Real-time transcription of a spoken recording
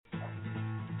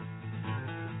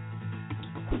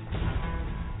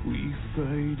We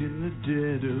fight in the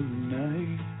dead of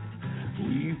night.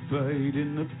 We fight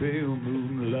in the pale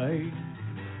moonlight.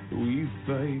 We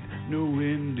fight, no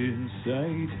end in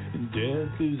sight, and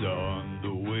death is on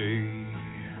the way.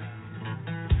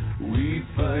 We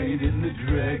fight in the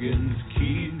dragon's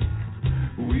keep.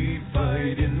 We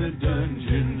fight in the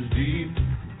dungeons deep.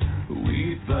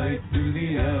 We fight through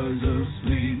the hours of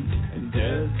sleep, and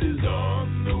death is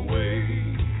on the way.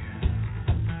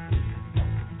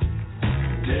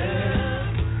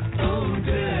 Death, oh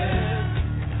death,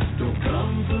 don't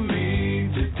come for me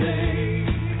today.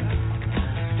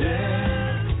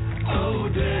 Death, oh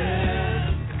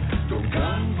death, don't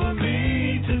come for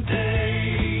me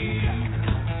today.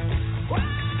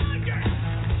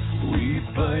 We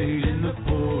fight in the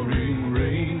pouring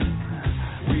rain.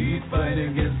 We fight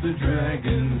against the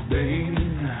dragon's bane.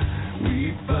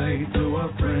 We fight though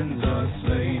our friends are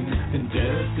slain, and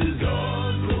death is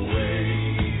on the way.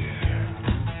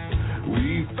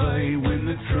 We fight when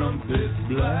the trumpets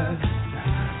blast.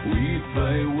 We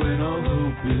fight when all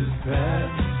hope is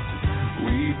past.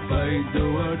 We fight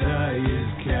though our die is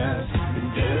cast,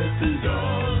 and death is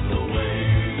on the way.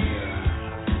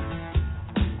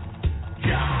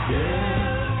 Death,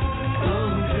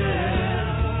 oh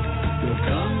death, don't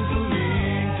come for me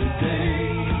today.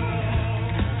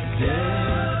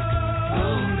 Death,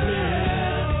 oh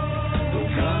death,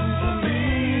 don't come for me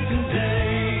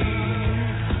today.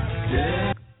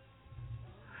 Death.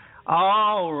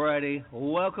 Alrighty,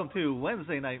 welcome to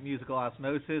Wednesday Night Musical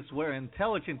Osmosis, where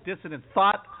intelligent dissonant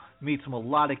thought meets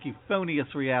melodic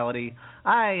euphonious reality.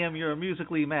 I am your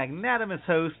musically magnanimous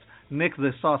host, Nick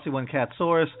the Saucy One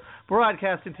Catsaurus,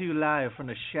 broadcasting to you live from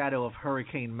the shadow of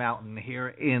Hurricane Mountain here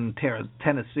in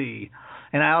Tennessee.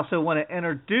 And I also want to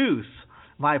introduce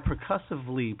my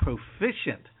percussively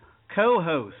proficient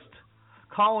co-host,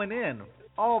 calling in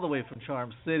all the way from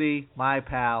Charm City, my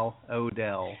pal,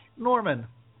 Odell Norman.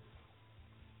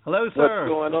 Hello, sir.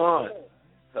 What's going on?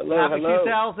 Happy hello.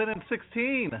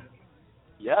 2016.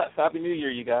 Yes, Happy New Year,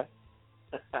 you guys.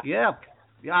 Yeah.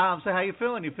 So how you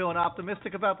feeling? You feeling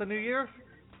optimistic about the new year?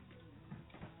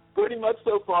 Pretty much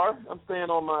so far. I'm staying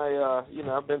on my,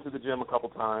 I've been to the gym a couple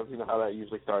times. You know how that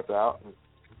usually starts out. And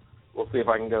we'll see if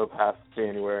I can go past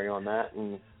January on that.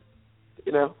 And,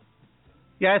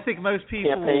 Yeah, I think most people...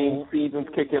 campaign season's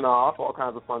kicking off. All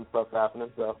kinds of fun stuff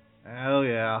happening, so... Oh,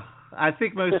 yeah. I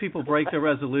think most people break their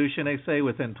resolution, they say,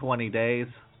 within 20 days.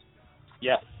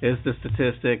 Yes. Is the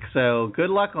statistic. So good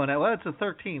luck on it. Well, it's the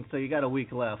 13th, so you got a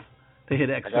week left to hit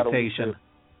expectation.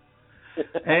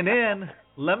 And then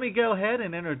let me go ahead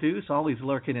and introduce, always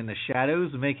lurking in the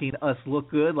shadows, making us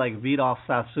look good like Vidal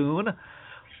Sassoon,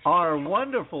 our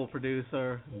wonderful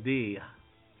producer, D.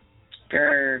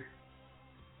 Grr.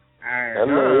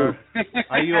 Hello.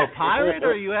 Are you a pirate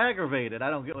or are you aggravated? I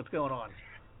don't get what's going on.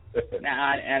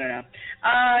 Nah, I don't know.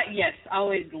 Yes,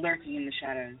 always lurking in the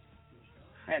shadows.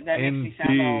 That makes me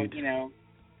sound all,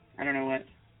 I don't know what.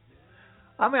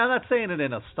 I mean, I'm not saying it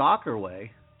in a stalker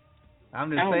way. I'm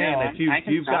just saying that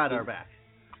you've got our back.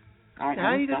 How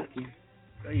you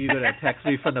Are you going to text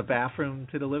me from the bathroom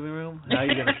to the living room? How are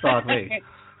you going to stalk me?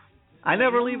 I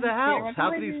never leave the house.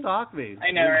 How can you stalk me?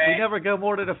 I know, right? We never go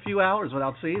more than a few hours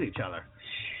without seeing each other.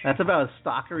 That's about as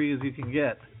stalkery as you can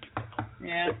get.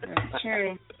 Yeah, that's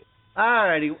true.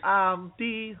 Alrighty,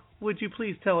 Dee, would you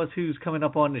please tell us who's coming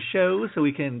up on the show so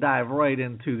we can dive right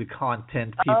into the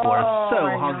content people are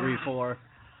so hungry for?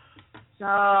 So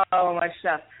much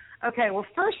stuff. Okay, well,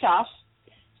 first off,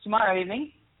 tomorrow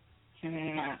evening,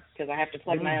 because I have to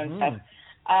plug my own stuff,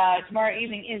 tomorrow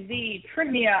evening is the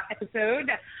premiere episode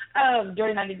of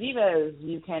Dirty Minded Divas.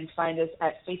 You can find us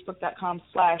at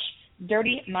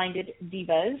facebook.com/Dirty Minded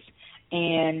Divas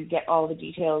and get all the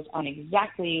details on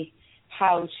exactly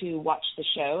how to watch the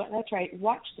show. That's right,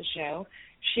 watch the show.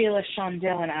 Sheila,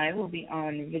 Shondell, and I will be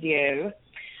on video.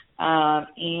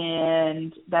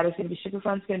 And that is going to be super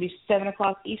fun. It's going to be 7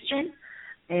 o'clock Eastern,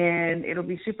 and it'll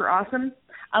be super awesome.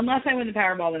 Unless I win the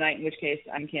Powerball tonight, in which case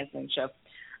I'm canceling the show.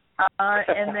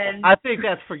 And then I think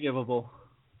that's forgivable.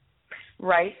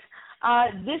 Right.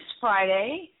 This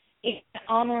Friday, in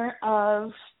honor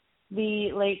of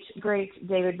the late, great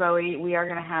David Bowie, we are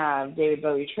going to have David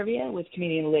Bowie trivia with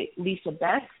comedian Lisa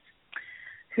Best,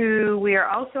 who we are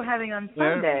also having on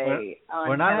Sunday.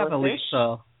 We're not having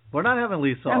Lisa. We're not having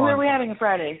Lisa on. Who are we having on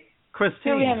Friday? Christine.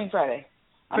 Who are we having Friday?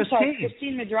 I'm sorry,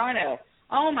 Christine Medrano.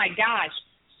 Oh, my gosh.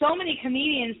 So many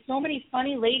comedians, so many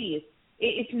funny ladies.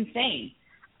 It's insane.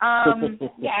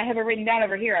 Yeah, I have it written down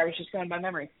over here. I was just going by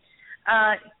memory.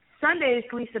 Sunday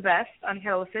is Lisa Best on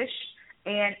Kettle of Fish.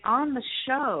 And on the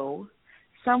show,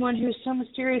 someone who's so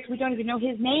mysterious we don't even know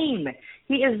his name.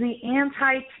 He is the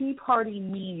anti-Tea Party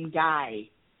meme guy.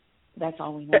 That's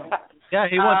all we know. Yeah,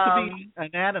 he wants to be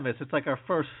anonymous. It's like our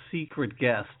first secret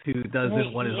guest who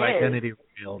doesn't want his identity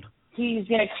revealed. He's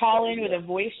going to call in with a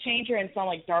voice changer and sound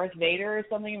like Darth Vader or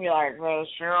something and be like,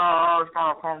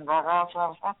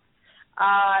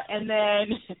 and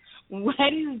then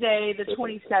Wednesday, the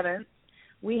 27th,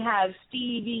 we have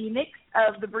Stevie Nicks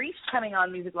of The Briefs coming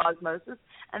on Musical Osmosis,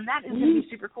 and that is going to be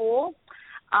super cool.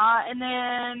 And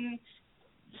then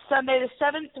Sunday the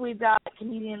 7th, we've got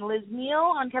comedian Liz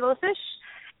Neal on Kettle of Fish.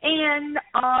 And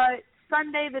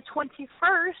Sunday the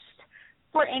 21st,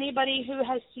 for anybody who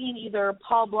has seen either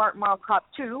Paul Blart Mall Cop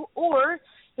 2 or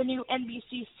the new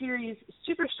NBC series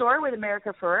Superstore with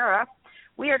America Ferrera,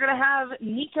 we are going to have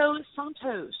Nico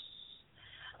Santos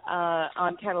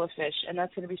on Kettle of Fish, and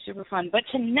that's going to be super fun. But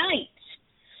tonight,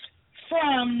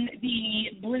 from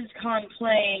the BlizzCon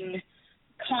playing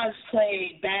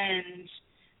cosplay bands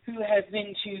who have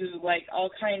been to like all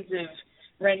kinds of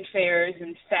Ren fairs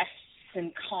and fests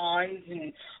and cons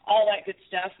and all that good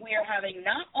stuff, we are having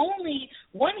not only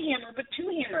one hammer but two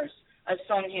hammers of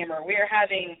Songhammer. We are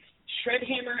having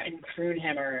Shredhammer and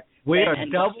Croonhammer. We are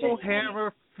double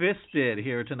hammer fisted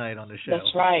here tonight on the show.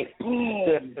 That's right.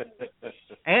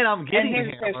 And I'm getting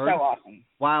hammered so awesome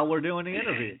while we're doing the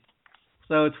interview.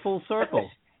 So it's full circle.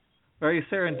 Very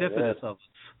serendipitous of us.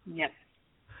 Yep.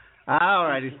 All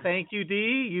righty. Thank you,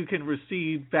 Dee. You can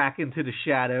recede back into the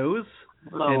shadows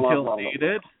until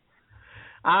needed.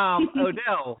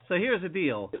 Odell, so here's the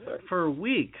deal. For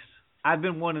weeks, I've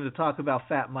been wanting to talk about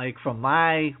Fat Mike from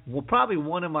probably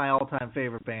one of my all-time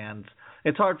favorite bands.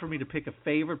 It's hard for me to pick a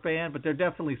favorite band, but they're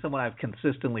definitely someone I've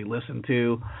consistently listened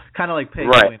to, kind of like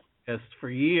Penguin for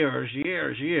years,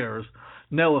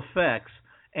 no effects.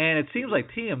 And it seems like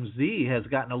TMZ has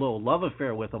gotten a little love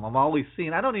affair with them. I'm always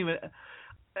seeing,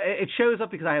 it shows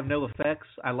up because I have no effects.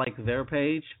 I like their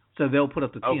page, so they'll put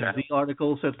up the TMZ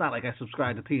articles. So it's not like I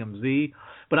subscribe to TMZ,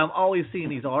 but I'm always seeing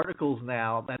these articles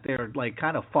now that they're like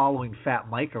kind of following Fat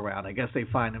Mike around. I guess they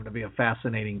find him to be a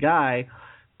fascinating guy,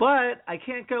 but I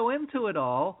can't go into it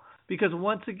all because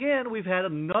once again we've had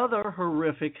another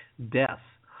horrific death,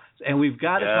 and we've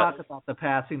got to talk about the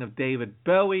passing of David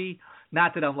Bowie.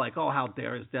 Not that I'm like, oh, how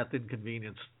dare his death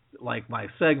inconvenience like my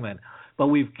segment, but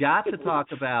we've got to talk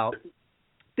about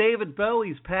David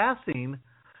Bowie's passing.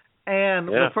 And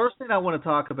the first thing I want to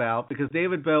talk about, because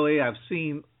David Bowie, I've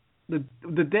seen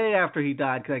the day after he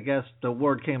died, because I guess the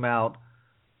word came out,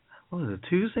 what was it,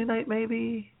 Tuesday night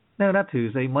maybe? No, not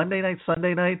Tuesday, Monday night,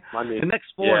 Sunday night? Monday. The next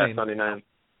morning. Yeah, Sunday night.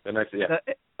 That's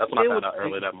when I found out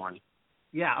early that morning.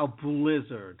 Yeah, a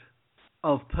blizzard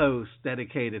of posts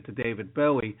dedicated to David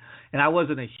Bowie. And I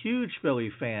wasn't a huge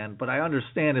Bowie fan, but I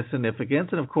understand his significance.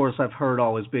 And, of course, I've heard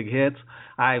all his big hits.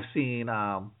 I've seen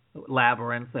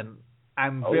Labyrinth, and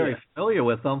I'm very familiar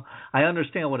with him. I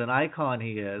understand what an icon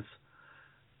he is.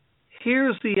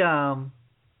 Here's the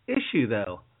issue,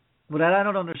 though, that I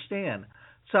don't understand.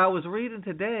 So I was reading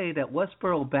today that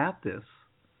Westboro Baptist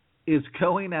is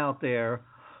going out there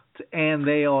and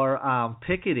they are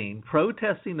picketing,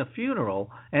 protesting the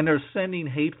funeral, and they're sending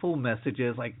hateful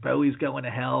messages like Bowie's going to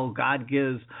hell, God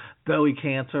gives Bowie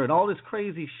cancer, and all this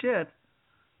crazy shit.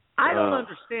 I don't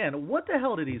understand. What the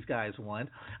hell do these guys want?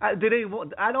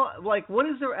 What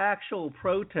is their actual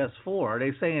protest for? Are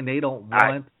they saying they don't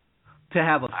want to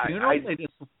have a funeral? They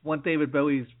just want David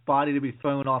Bowie's body to be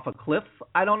thrown off a cliff?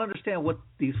 I don't understand what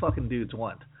these fucking dudes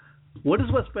want. What does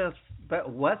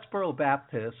Westboro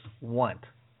Baptist want?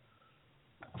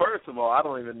 First of all, I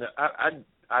don't even know.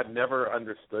 I've never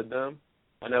understood them.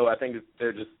 I think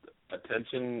they're just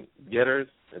attention getters.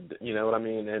 You know what I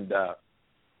mean? And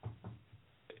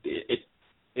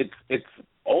it's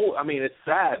old. I mean, it's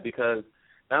sad because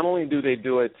not only do they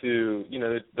do it to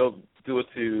they'll do it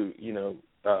to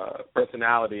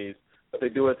personalities, but they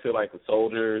do it to like the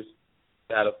soldiers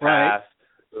that have passed.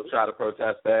 They'll try to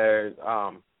protest theirs.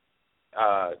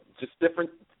 Just different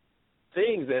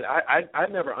things, and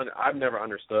I've never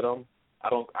understood them.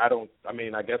 I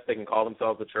mean, I guess they can call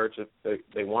themselves a church if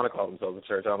they want to call themselves a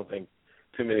church. I don't think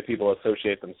too many people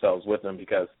associate themselves with them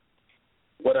because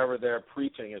whatever they're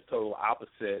preaching is total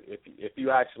opposite. If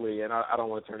you actually, and I don't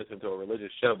want to turn this into a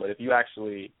religious show, but if you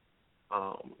actually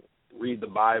read the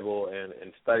Bible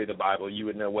and study the Bible, you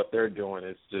would know what they're doing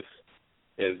is just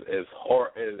is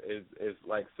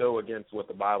like so against what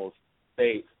the Bible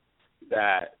states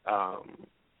that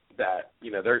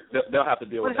they'll have to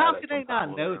deal with that. But how can they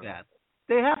not know that?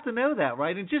 they have to know that,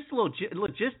 right? And just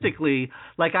logistically,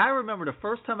 like I remember the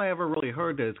first time I ever really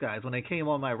heard those guys when they came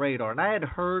on my radar, and I had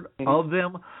heard of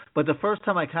them, but the first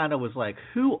time I kind of was like,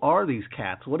 who are these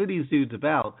cats? What are these dudes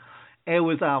about? And it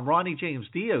was Ronnie James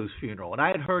Dio's funeral, and I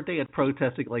had heard they had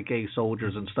protested like gay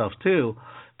soldiers and stuff too,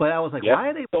 but I was like, why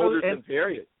are they soldiers in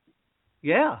period?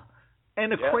 Yeah.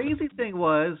 And the crazy thing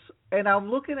was, and I'm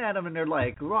looking at them, and they're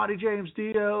like, Ronnie James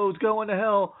Dio's going to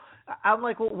hell. I'm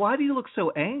like, well, why do you look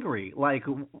so angry? Like,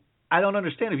 I don't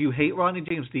understand. If you hate Ronnie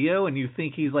James Dio and you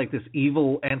think he's like this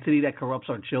evil entity that corrupts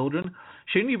our children,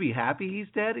 shouldn't you be happy he's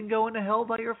dead and going to hell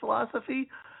by your philosophy?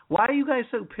 Why are you guys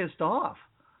so pissed off?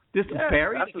 Just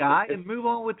bury the guy and move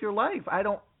on with your life.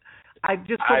 From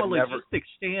a logistics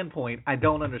standpoint, I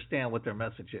don't understand what their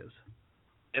message is.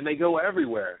 And they go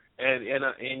everywhere, and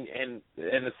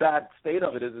the sad state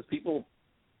of it is people,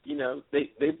 you know,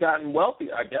 they've gotten wealthy.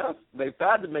 I guess they've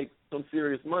had to make some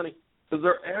serious money because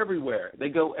they're everywhere. They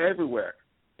go everywhere,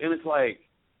 and it's like,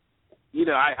 you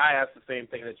know, I asked the same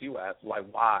thing that you asked, like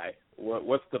why?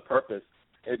 What's the purpose?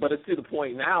 But it's to the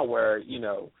point now where, you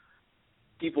know,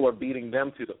 people are beating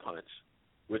them to the punch,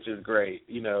 which is great.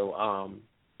 You know,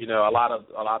 a lot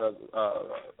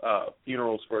of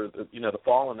funerals for the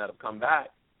fallen that have come back.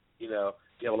 You know,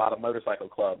 you have a lot of motorcycle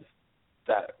clubs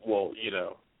that will, you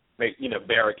know, make, you know,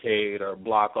 barricade or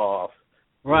block off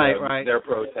their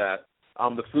protest.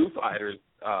 The Foo Fighters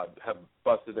have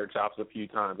busted their chops a few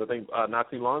times. I think not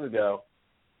too long ago,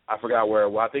 I forgot where.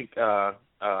 Well, I think I'm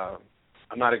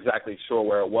not exactly sure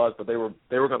where it was, but they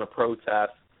were going to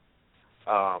protest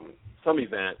some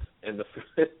event, and the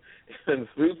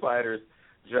Foo Fighters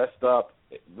dressed up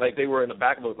like they were in the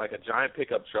back of like a giant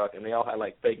pickup truck, and they all had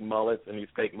like fake mullets and these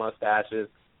fake mustaches,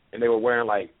 and they were wearing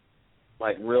like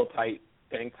real tight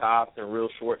tank tops and real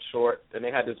short shorts, and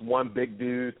they had this one big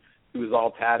dude who was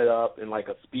all tatted up in like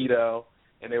a Speedo,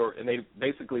 and they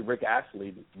basically Rick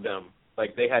Astley'd them,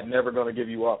 like they had Never Gonna Give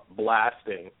You Up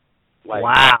blasting, like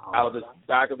out of the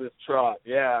back of this truck,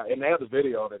 and they have the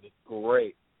video of it. It's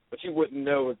great, but you didn't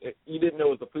know it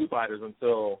was the Foo Fighters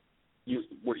until you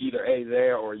were either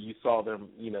there or you saw them,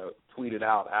 you know, tweet it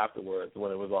out afterwards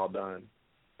when it was all done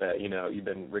that, you know, you've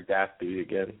been Rick Astley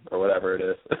again or whatever it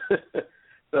is.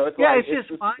 So it's it's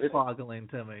just mind-boggling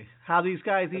to me how these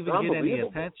guys even get any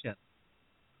attention.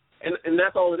 And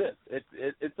that's all it is.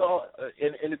 It's all,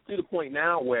 and it's to the point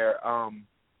now where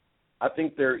I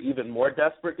think they're even more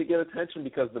desperate to get attention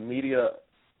because the media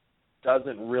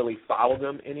doesn't really follow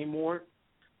them anymore.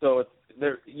 So it's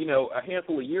there. You know, a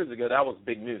handful of years ago, that was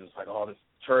big news. It's like, oh, this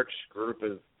church group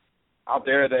is out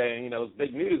there. It's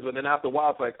big news. But then after a while,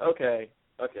 it's like, okay,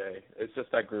 it's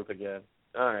just that group again.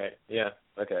 All right, yeah,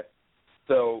 okay.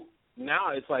 So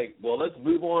now it's like, well, let's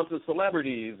move on to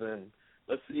celebrities and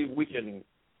let's see if we can,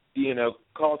 you know,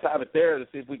 have it there to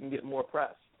see if we can get more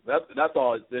press. That's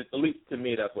all. At least to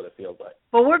me, that's what it feels like.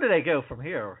 Well, where do they go from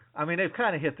here? I mean, they've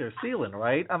kind of hit their ceiling,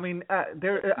 right? I mean,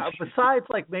 they're besides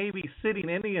like maybe sitting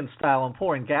Indian style and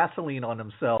pouring gasoline on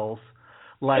themselves,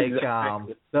 like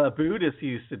the Buddhists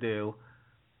used to do.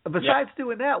 Besides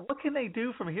doing that, what can they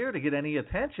do from here to get any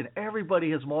attention?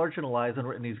 Everybody has marginalized and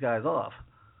written these guys off.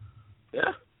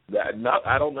 Yeah,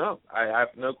 I don't know. I have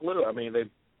no clue. I mean,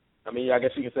 I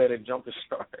guess you can say they jumped the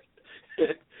shark.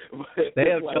 They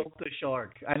have jumped the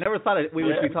shark. I never thought we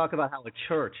would be talking about how a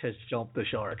church has jumped the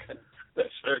shark. The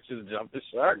church has jumped the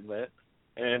shark, man,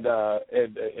 and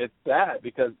it's sad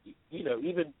because, you know,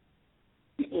 even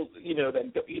people, you know,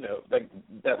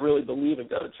 that really believe and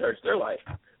go to church, they're like,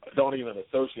 don't even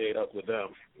associate us with them.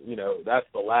 You know, that's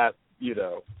the last, you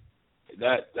know,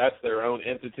 that's their own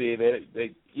entity.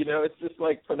 They you know, it's just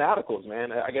like fanaticals,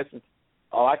 man. I guess it's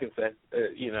all I can say.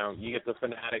 You know, you get the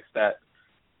fanatics that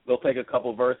they'll take a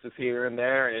couple verses here and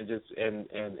there and just and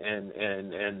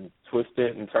twist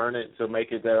it and turn it to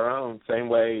make it their own. Same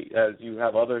way as you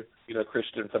have other, you know,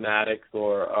 Christian fanatics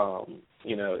or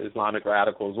you know, Islamic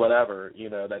radicals, whatever, you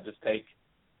know, that just take,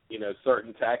 you know,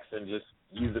 certain texts and just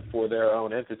use it for their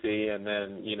own entity, and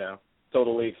then, you know,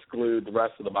 totally exclude the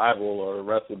rest of the Bible or the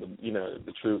rest of the, you know,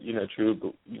 the true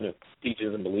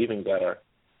teachings and believings that are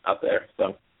out there.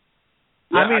 So.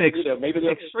 Yeah, I mean,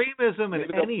 extremism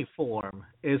in any form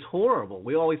is horrible.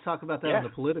 We always talk about that on the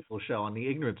political show, on the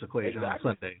Ignorance Equation on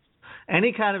Sundays.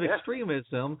 Any kind of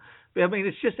extremism, I mean,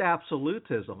 it's just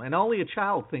absolutism. And only a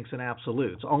child thinks in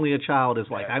absolutes. Only a child is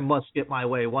like, I must get my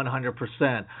way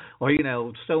 100%. Or, you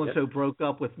know, so-and-so broke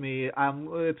up with me.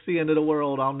 It's the end of the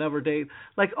world. I'll never date.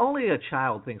 Like, only a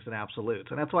child thinks in absolutes.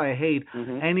 And that's why I hate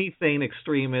anything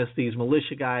extremist, these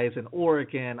militia guys in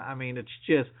Oregon. I mean, it's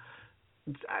just...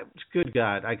 Good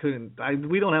God,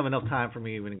 we don't have enough time for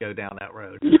me even to go down that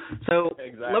road. So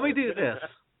let me do this.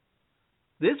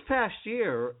 this past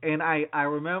year, and I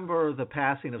remember the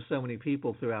passing of so many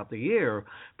people throughout the year,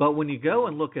 but when you go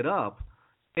and look it up,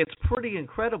 it's pretty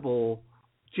incredible.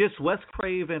 Just Wes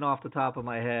Craven off the top of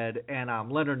my head, and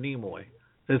Leonard Nimoy,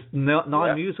 this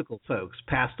non-musical folks,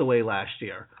 passed away last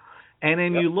year. And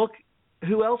then you look,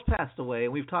 who else passed away?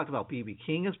 And we've talked about B.B.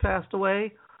 King has passed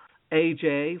away.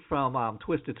 AJ from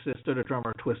Twisted Sister, the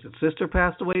drummer of Twisted Sister,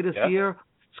 passed away this year.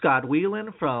 Scott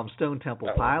Weiland from Stone Temple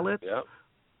Pilots.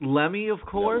 Lemmy, of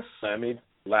course. Lemmy,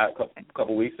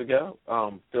 couple weeks ago.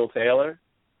 Phil Taylor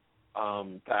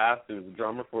passed. He was a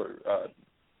drummer for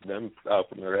them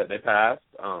from the Red. They passed.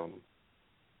 Oh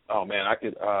man, I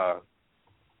could. Oh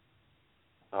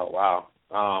wow.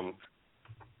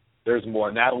 There's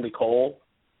more. Natalie Cole.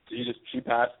 She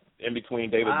passed in between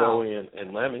David Bowie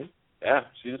and Lemmy. Yeah,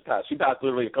 she just passed. She passed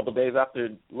literally a couple of days after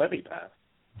Lemmy passed.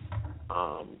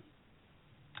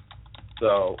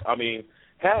 So I mean,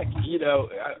 heck, you know,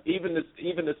 even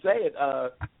to say it,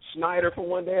 Schneider from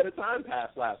One Day at a Time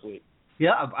passed last week.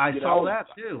 Yeah, I saw that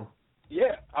too.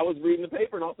 Yeah, I was reading the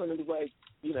paper and all of a sudden it was like,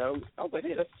 you know, I was like,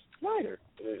 hey, that's Schneider.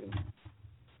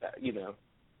 You know,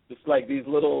 just like these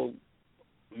little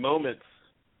moments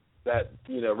that,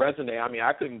 you know, resonate. I mean,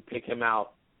 I couldn't pick him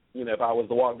out, you know, if I was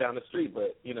to walk down the street,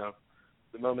 but, you know,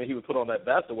 the moment he would put on that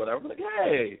vest or whatever, I was like,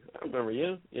 hey, I remember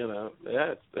you. You know,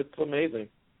 yeah, it's amazing.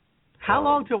 How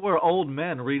long till we're old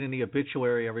men reading the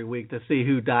obituary every week to see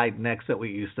who died next that we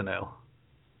used to know?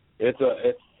 It's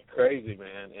crazy,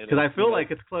 man. Because I feel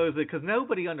like it's closing, because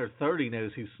nobody under 30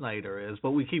 knows who Snyder is,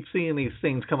 but we keep seeing these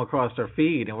things come across our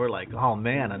feed, and we're like, oh,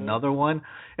 man, another one?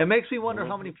 It makes me wonder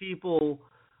how many people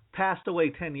passed away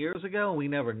 10 years ago and we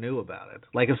never knew about it.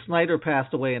 Like if Snyder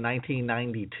passed away in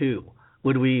 1992,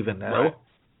 would we even know? Right.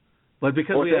 But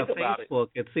because we have Facebook,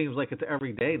 it seems like it's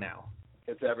every day now.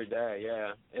 It's every day,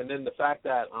 yeah. And then the fact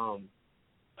that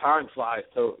time flies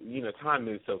so, you know, time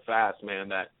moves so fast, man,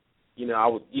 that, you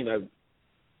know,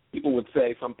 people would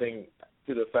say something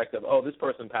to the effect of, oh, this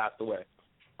person passed away.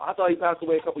 I thought he passed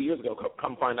away a couple years ago.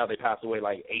 Come find out they passed away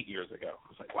like 8 years ago. I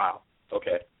was like, wow,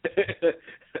 okay.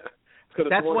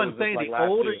 That's one thing. Like the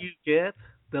older you get,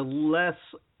 the less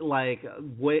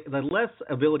the less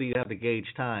ability you have to gauge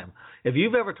time. If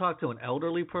you've ever talked to an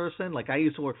elderly person, like I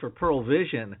used to work for Pearl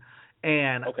Vision,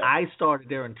 and I started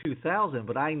there in 2000,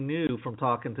 but I knew from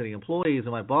talking to the employees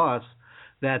and my boss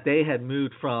that they had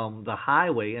moved from the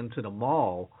highway into the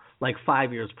mall like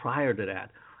 5 years prior to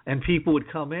that. And people would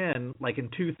come in like in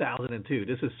 2002.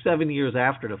 This is 7 years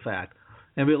after the fact.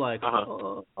 And be like,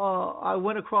 I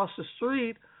went across the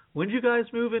street. When did you guys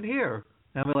move in here?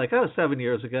 And I'm like, 7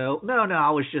 years ago. No,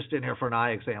 I was just in here for an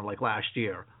eye exam like last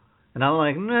year. And I'm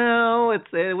like, no,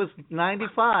 it was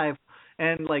 95.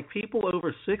 And like people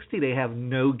over 60, they have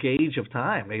no gauge of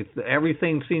time.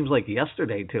 Everything seems like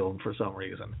yesterday to them for some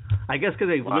reason. I guess because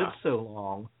they've lived so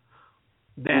long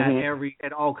that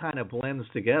it all kind of blends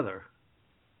together.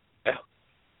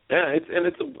 Yeah,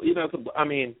 I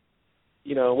mean,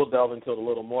 you know, we'll delve into it a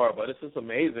little more, but it's just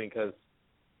amazing because,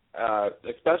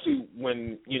 especially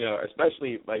when, you know,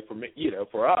 especially like for me, you know,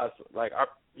 for us, like our,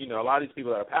 you know, a lot of these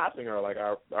people that are passing are like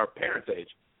our parents' age.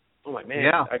 I'm like,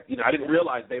 man, I didn't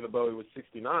realize David Bowie was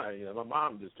 69. You know, my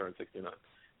mom just turned 69.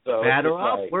 So batter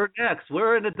up, like, we're next.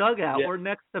 We're in the dugout. Yeah. We're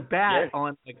next to bat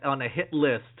on a hit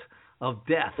list of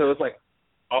death. So it's like,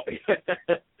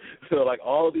 so like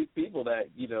all of these people that,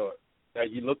 you know,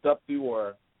 that you looked up to,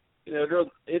 or, you know,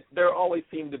 there always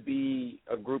seemed to be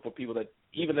a group of people that,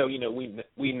 even though, you know,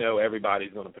 we know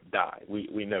everybody's going to die,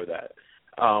 we know that,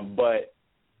 but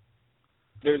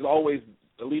there's always,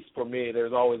 at least for me,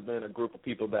 there's always been a group of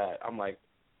people that I'm like,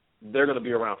 they're going to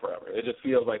be around forever. It just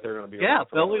feels like they're going to be around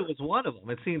forever. Bowie was one of them.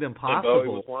 It seemed impossible. And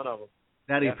Bowie was one of them.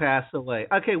 That he passed away.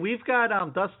 Okay, we've got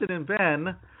Dustin and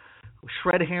Ben,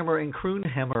 Shredhammer and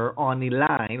Croonhammer on the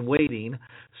line waiting.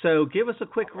 So give us a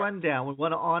quick rundown. We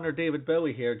want to honor David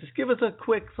Bowie here. Just give us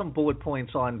some bullet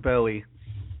points on Bowie.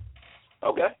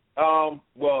 Okay.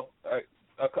 Well,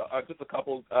 just a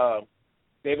couple.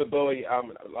 David Bowie, a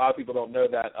lot of people don't know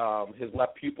that his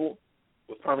left pupil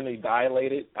was permanently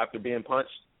dilated after being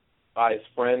punched by his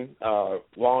friend a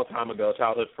long time ago, a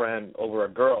childhood friend, over a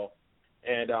girl.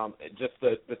 And just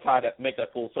to make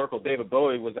that full circle, David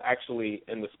Bowie was actually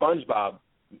in the SpongeBob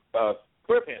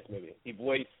SquarePants movie. He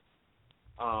voiced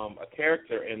a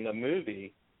character in the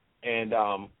movie, and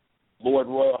Lord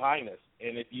Royal Highness.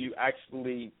 And if you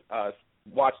actually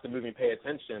watch the movie and pay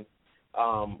attention,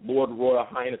 Lord Royal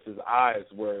Highness's eyes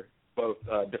were both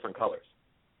different colors.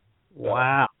 So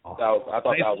wow! I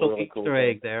thought that was a really cool Easter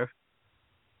egg there.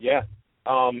 Yeah.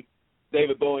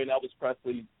 David Bowie and Elvis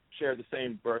Presley shared the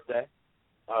same birthday,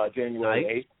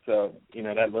 January 8th. So, you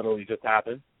know, that literally just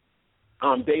happened.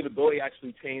 David Bowie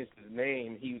actually changed his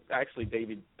name. He's actually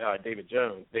David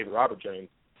Robert Jones.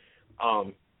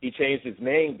 He changed his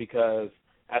name because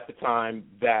at the time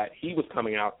that he was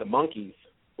coming out, the Monkees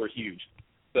were huge.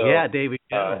 So, yeah, Davy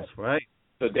Jones, right.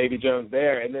 So Davy Jones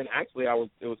there. And then actually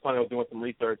it was funny, I was doing some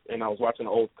research, and I was watching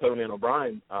an old Conan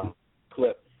O'Brien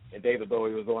clip, and David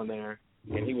Bowie was on there,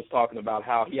 and he was talking about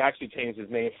how he actually changed his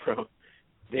name from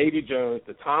Davy Jones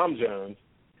to Tom Jones.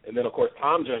 And then, of course,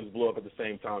 Tom Jones blew up at the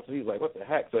same time. So he's like, what the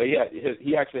heck? So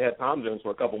he actually had Tom Jones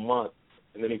for a couple months,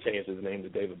 and then he changed his name to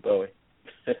David Bowie.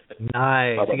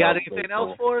 Nice. You got anything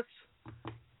else for us?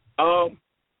 Well,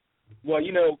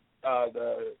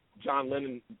 the John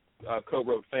Lennon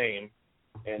co-wrote Fame,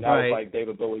 and that was like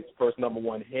David Bowie's first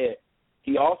 #1 hit.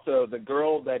 He also, the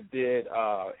girl that did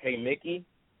Hey Mickey,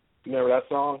 you remember that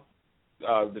song?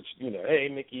 Hey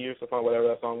Mickey or something, whatever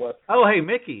that song was. Oh, Hey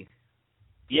Mickey.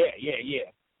 Yeah.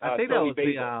 I think Tony that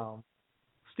was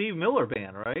the Steve Miller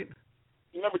Band, right?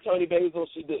 You remember Tony Basil?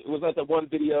 Was that one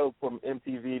video from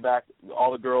MTV back?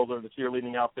 All the girls are in the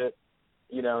cheerleading outfit.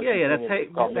 Yeah.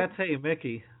 That's Hey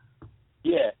Mickey.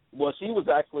 Yeah. Well, she was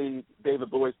actually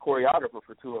David Bowie's choreographer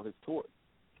for 2 of his tours.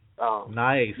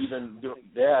 Nice.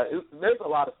 There's a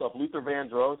lot of stuff. Luther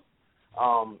Vandross,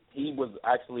 he was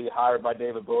actually hired by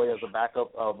David Bowie as a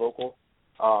backup vocal.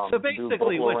 So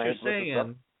basically, what you're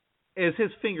saying is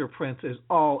his fingerprints is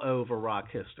all over rock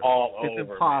history. It's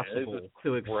impossible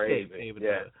to escape David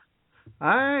Bowie. All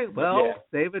right, well,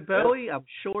 David Bowie, I'm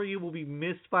sure you will be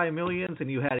missed by millions,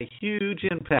 and you had a huge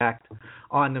impact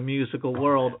on the musical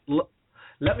world.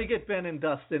 Let me get Ben and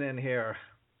Dustin in here.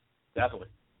 Definitely.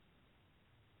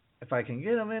 If I can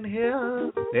get them in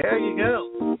here. There you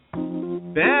go.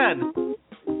 Ben!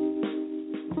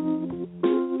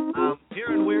 I'm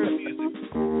hearing weird music.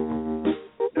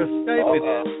 They're Skyping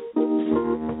in.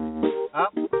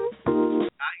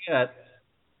 Not yet.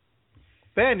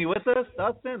 Ben, you with us?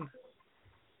 Dustin?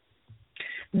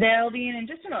 They'll be in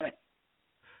just a moment.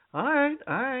 All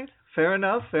right. Fair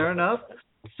enough.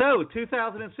 So,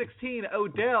 2016,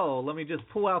 Odell. Let me just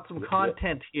pull out some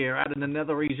content here out of the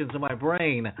nether regions of my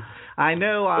brain. I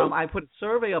know I put a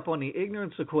survey up on the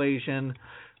ignorance equation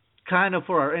kind of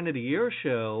for our end of the year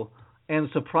show, and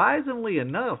surprisingly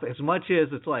enough, as much as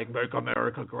it's like, make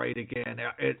America great again,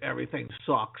 everything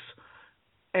sucks.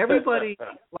 Everybody,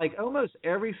 like almost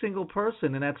every single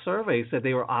person in that survey said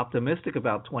they were optimistic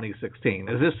about 2016.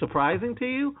 Is this surprising to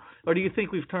you, or do you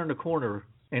think we've turned a corner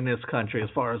in this country as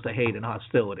far as the hate and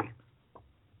hostility?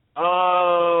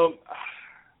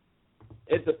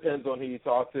 It depends on who you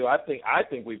talk to. I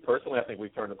think we've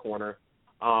turned a corner.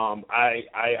 I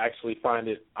actually find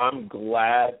it. I'm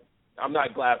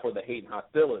not glad for the hate and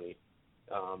hostility.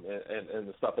 And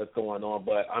the stuff that's going on,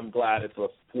 but I'm glad it's a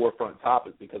forefront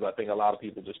topic because I think a lot of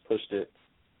people just pushed it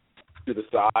to the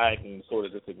side and sort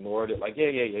of just ignored it, like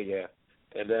yeah,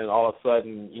 and then all of a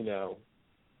sudden,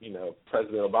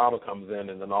 President Obama comes in,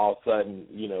 and then all of a sudden,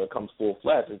 it comes full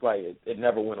fledged. It's like it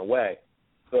never went away.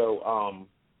 So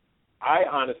I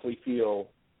honestly feel,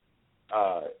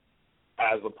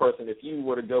 as a person, if you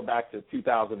were to go back to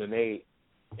 2008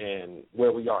 and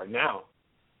where we are now.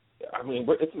 I mean,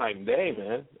 it's night and day,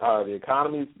 man. The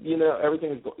economy's,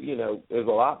 everything is, is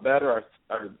a lot better.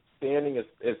 Our standing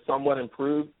is somewhat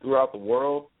improved throughout the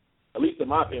world, at least in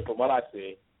my opinion, from what I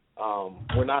see.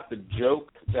 We're not the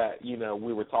joke that,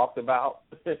 we were talked about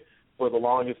for the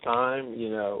longest time.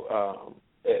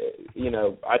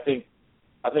 I think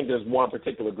there's one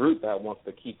particular group that wants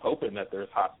to keep hoping that there's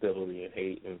hostility and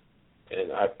hate, and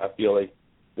I feel like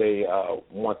they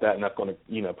want that, and that's going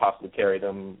to, possibly carry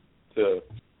them to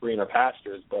greener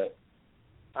pastures. But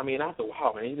I mean, after a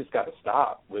while, man, you just got to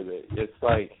stop with it. It's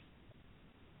like,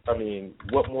 I mean,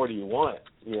 what more do you want?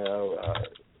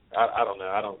 I don't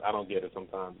know. I don't get it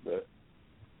sometimes,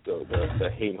 the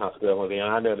hate and hostility. And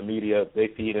I know the media, they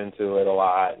feed into it a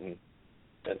lot and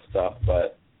stuff,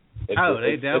 but they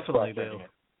definitely do.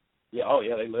 Yeah,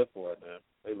 they live for it, man.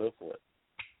 They live for it.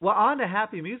 Well, on to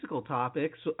happy musical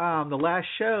topics, the last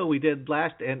show we did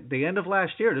at the end of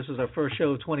last year, this was our first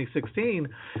show of 2016,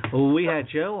 we had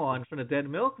Joe on from the Dead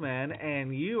Milkmen,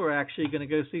 and you were actually going to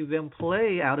go see them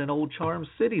play out in Old Charm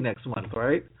City next month,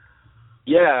 right?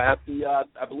 Yeah, at the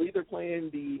I believe they're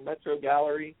playing the Metro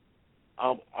Gallery.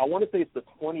 I want to say it's the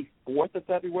 24th of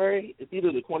February. It's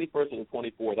either the 21st or the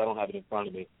 24th. I don't have it in front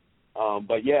of me.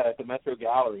 But yeah, at the Metro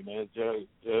Gallery, man. Joe's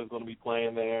going to be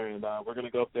playing there, and we're going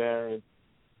to go up there and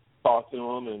talk to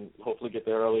him and hopefully get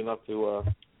there early enough to,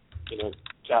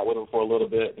 chat with him for a little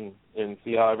bit and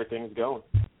see how everything's going.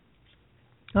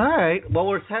 All right. Well,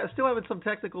 we're still having some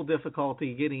technical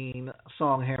difficulty getting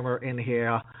Songhammer in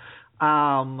here.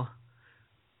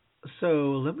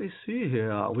 So let me see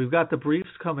here. We've got the briefs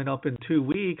coming up in 2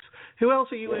 weeks. Who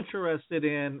else are you interested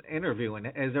in interviewing?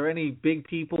 Is there any big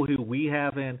people who we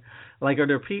haven't? Like, are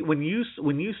there when you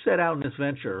set out in this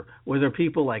venture? Were there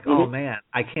people like, oh man,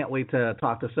 I can't wait to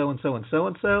talk to so and so and so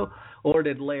and so, or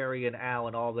did Larry and Al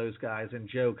and all those guys and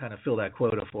Joe kind of fill that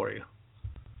quota for you?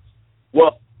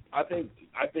 Well, I think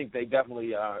they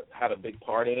definitely had a big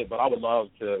part in it, but I would love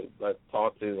to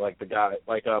talk to like the guy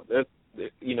like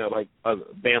like a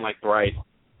band like Thrice.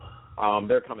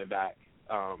 They're coming back.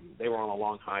 They were on a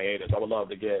long hiatus. I would love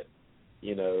to get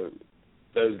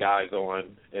those guys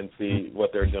on and see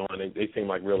what they're doing. They seem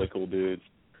like really cool dudes.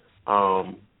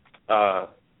 The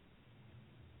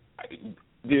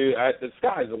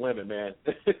sky's the limit, man.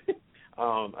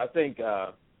 I think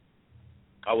I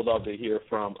would love to hear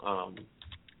from.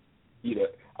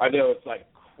 I know it's like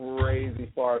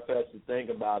crazy far-fetched to think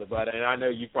about it, and I know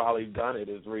you've probably done it,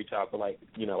 is reach out to like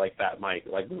Fat Mike,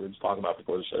 like we were just talking about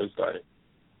before the show started.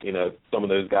 Some of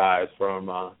those guys from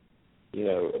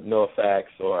NoFX,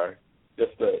 or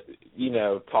just to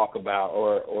talk about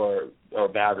or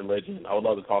Bad Religion. I would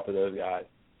love to talk to those guys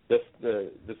just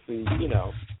to see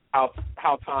how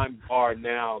times are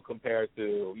now compared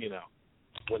to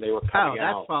when they were coming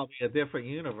out. That's probably a different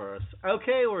universe.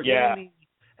 Okay, we're getting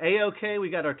A-OK. We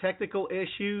got our technical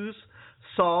issues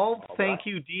solved. All Thank right.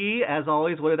 you, D. As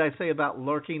always, what did I say about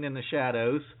lurking in the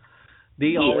shadows?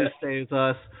 D always saves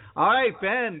us. All right,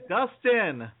 Ben,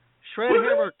 Dustin,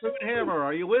 Shredhammer, Coonhammer,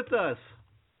 are you with us?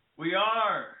 We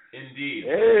are indeed.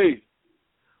 Hey.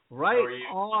 Right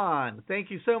on.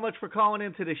 Thank you so much for calling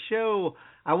into the show.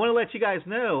 I want to let you guys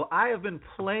know I have been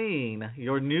playing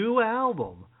your new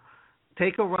album,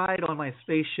 Take a Ride on My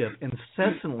Spaceship,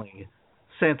 incessantly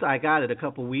since I got it a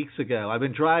couple weeks ago. I've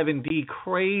been driving D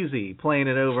crazy playing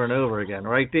it over and over again.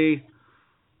 Right, D?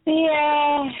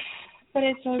 Yeah, but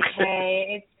it's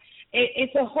okay.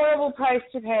 It's a horrible price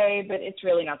to pay, but it's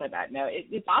really not that bad. No,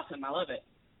 it's awesome. I love it.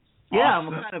 Yeah, I'm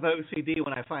kind of OCD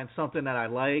when I find something that I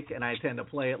like, and I tend to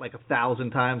play it like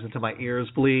 1,000 times until my ears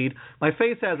bleed. My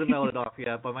face hasn't melted off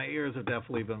yet, but my ears have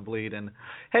definitely been bleeding.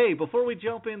 Hey, before we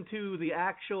jump into the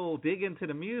actual dig into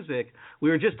the music, we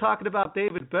were just talking about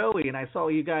David Bowie, and I saw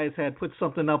you guys had put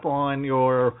something up on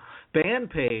your band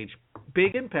page.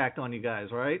 Big impact on you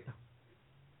guys, right?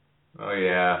 Oh,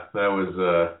 yeah. That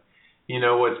was,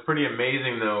 what's pretty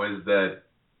amazing, though, is that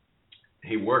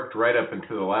he worked right up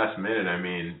until the last minute. I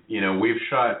mean, we've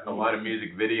shot a lot of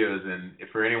music videos, and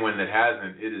for anyone that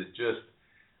hasn't, it is just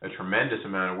a tremendous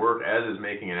amount of work, as is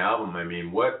making an album. I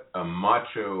mean, what a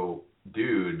macho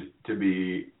dude to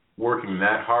be working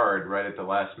that hard right at the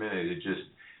last minute. It just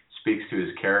speaks to his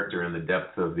character and the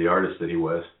depth of the artist that he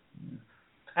was.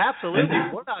 Absolutely.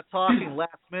 We're not talking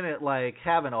last minute like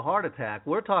having a heart attack.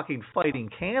 We're talking fighting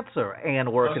cancer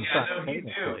and working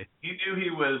simultaneously. He knew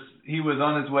he was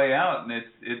on his way out, and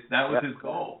that was his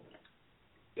goal.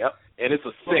 Yep, and it's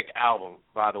a sick album,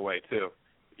 by the way, too.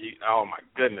 Oh my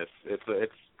goodness,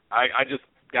 I just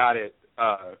got it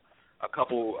a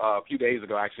few days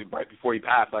ago, actually, right before he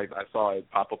passed. I saw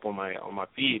it pop up on my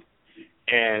feed,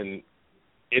 and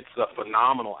it's a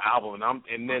phenomenal album,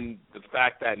 and then the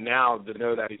fact that now to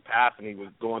know that he's passed and he was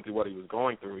going through what he was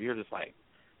going through, you're just like,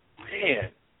 man,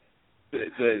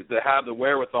 to have the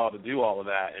wherewithal to do all of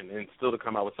that and still to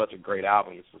come out with such a great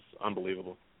album, it's just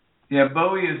unbelievable. Yeah,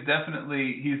 Bowie is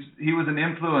definitely he was an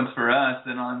influence for us,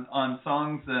 and on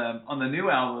songs on the new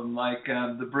album, like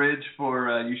the bridge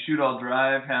for You Shoot I'll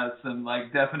Drive has some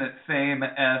like definite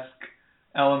Fame-esque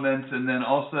elements, and then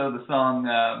also the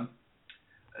song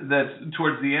that's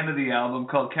towards the end of the album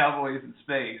called Cowboys in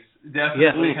Space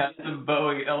definitely has some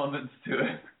Bowie elements to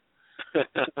it.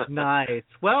 Nice.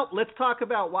 Well, let's talk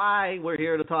about why we're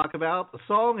here to talk about the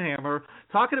Songhammer,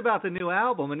 talking about the new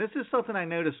album. And this is something I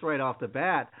noticed right off the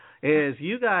bat, is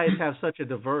you guys have such a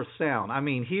diverse sound. I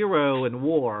mean, Hero and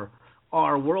War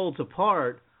are worlds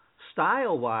apart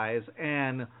style-wise,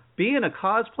 and being a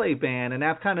cosplay band and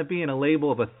that kind of being a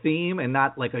label of a theme and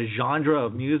not like a genre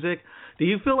of music, do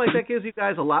you feel like that gives you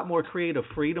guys a lot more creative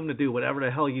freedom to do whatever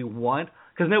the hell you want?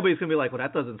 Because nobody's going to be like, well,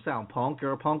 that doesn't sound punk,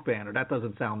 you're a punk band, or that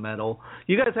doesn't sound metal.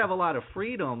 You guys have a lot of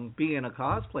freedom being a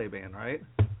cosplay band, right?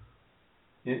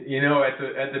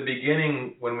 At the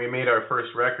beginning when we made our first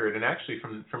record, and actually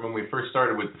from when we first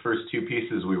started with the first two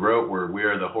pieces we wrote were We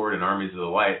Are the Horde and Armies of the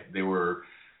Light, they were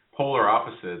polar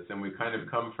opposites, and we've kind of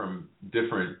come from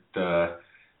different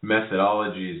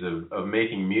methodologies of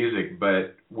making music,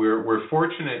 but we're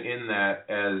fortunate in that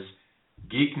as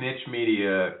geek niche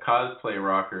media cosplay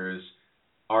rockers,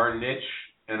 our niche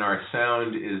and our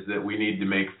sound is that we need to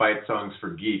make fight songs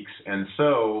for geeks, and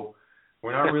so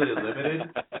We're not really limited.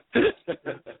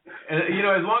 And, you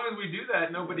know, as long as we do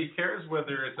that, nobody cares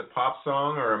whether it's a pop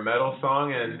song or a metal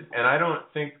song. And I don't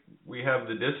think we have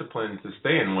the discipline to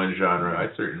stay in one genre.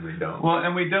 I certainly don't. Well,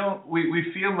 and we don't.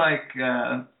 We feel like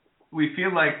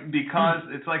because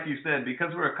it's like you said,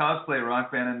 because we're a cosplay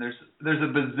rock band, and there's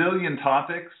a bazillion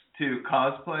topics to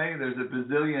cosplay. There's a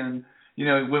bazillion. You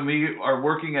know, when we are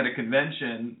working at a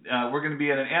convention, we're going to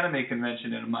be at an anime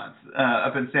convention in a month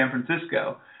up in San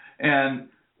Francisco, and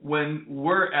when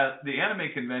we're at the anime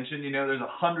convention, you know, there's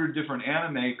 100 different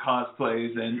anime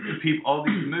cosplays and all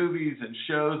these movies and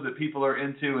shows that people are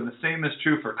into, and the same is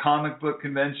true for comic book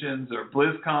conventions or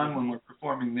BlizzCon when we're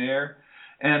performing there.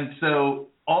 And so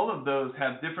all of those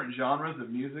have different genres of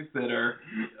music that are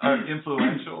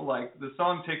influential. Like the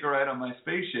song "Take a Ride on My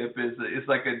Spaceship"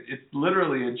 it's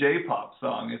literally a J-pop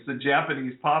song. It's a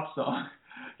Japanese pop song.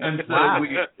 And so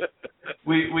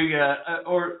we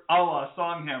or a la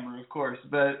Songhammer, of course,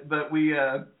 but we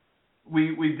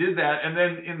did that, and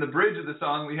then in the bridge of the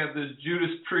song we have this Judas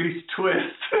Priest twist.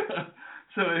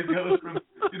 So it goes from,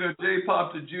 you know,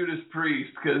 J-pop to Judas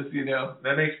Priest, because, you know,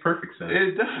 that makes perfect sense.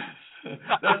 It does.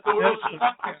 That's the world of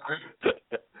Songhammer.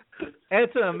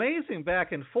 It's an amazing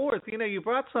back and forth. You know, you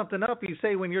brought something up. You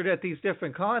say when you're at these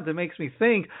different cons, it makes me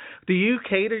think, do you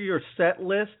cater your set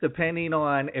list depending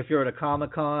on if you're at a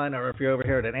Comic-Con or if you're over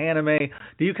here at an anime?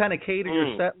 Do you kind of cater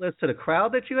your set list to the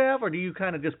crowd that you have, or do you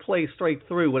kind of just play straight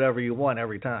through whatever you want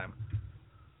every time?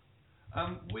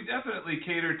 We definitely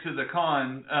cater to the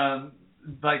con.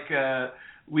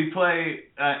 We play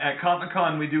at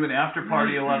Comic-Con, we do an after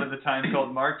party a lot of the time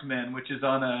called Marksmen, which is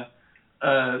on a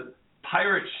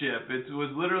pirate ship. It was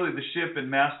literally the ship in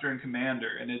Master and Commander,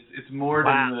 and it's moored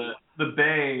in the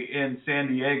bay in San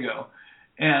Diego,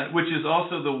 and which is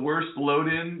also the worst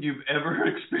load-in you've ever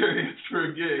experienced for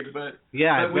a gig. But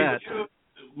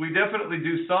we definitely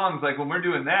do songs. Like when we're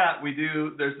doing that,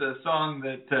 there's a song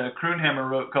that Kroonhammer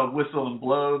wrote called "Whistle and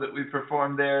Blow" that we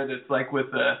performed there. That's like with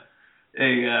a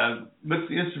what's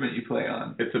the instrument you play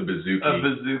on? It's a bouzouki. A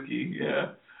bouzouki,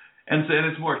 yeah. And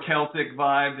it's more Celtic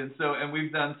vibed, and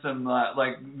we've done some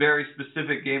like very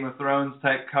specific Game of Thrones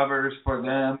type covers for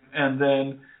them, and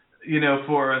then, you know,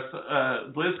 for us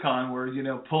BlizzCon, we're, you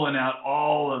know, pulling out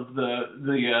all of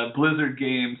the Blizzard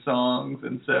game songs,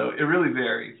 and so it really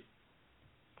varies.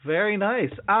 Very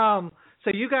nice. So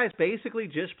you guys basically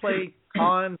just play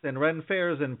cons and Ren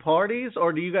fairs and parties,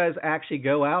 or do you guys actually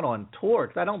go out on tour?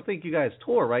 'Cause I don't think you guys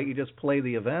tour, right? You just play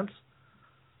the events.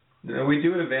 We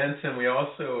do events, and we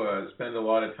also spend a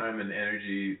lot of time and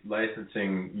energy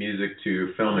licensing music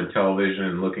to film and television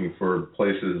and looking for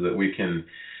places that we can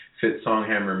fit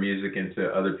Songhammer music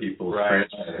into other people's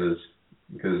franchises,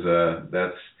 because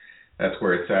that's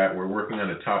where it's at. We're working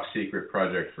on a top secret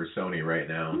project for Sony right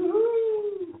now.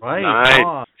 Right.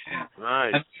 Nice.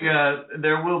 Nice.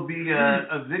 There will be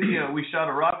a video. We shot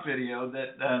a rock video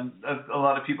that a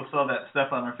lot of people saw that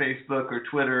stuff on our Facebook or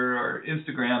Twitter or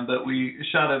Instagram, but we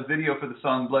shot a video for the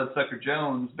song Bloodsucker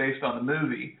Jones based on the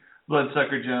movie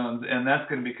Bloodsucker Jones, and that's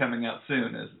going to be coming out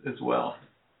soon as well.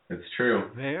 It's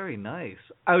true. Very nice.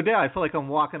 Odell, I feel like I'm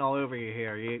walking all over you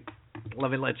here.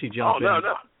 Let me let you jump in.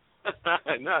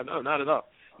 No, not at all.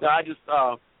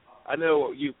 No, I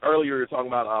know you earlier were talking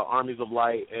about Armies of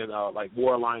Light and like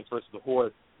War Alliance versus the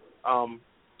Horde.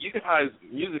 You guys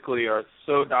musically are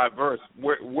so diverse.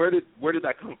 Where did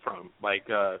that come from? Like,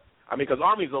 I mean, because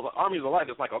Armies of Light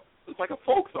is like a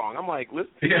folk song. I'm like,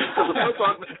 listen,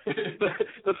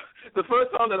 the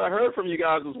first song that I heard from you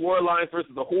guys was War Alliance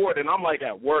versus the Horde, and I'm like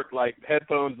at work, like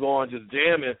headphones on, just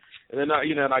jamming, and then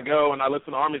I go and I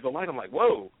listen to Armies of Light. I'm like,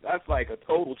 whoa, that's like a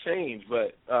total change,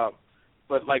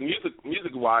 But like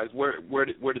music-wise, where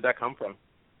did that come from?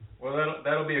 Well,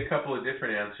 that'll be a couple of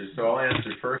different answers. So I'll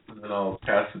answer first, and then I'll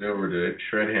pass it over to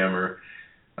Shredhammer.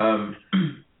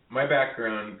 My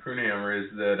background, Kroonhammer,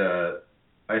 is that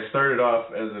I started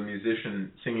off as a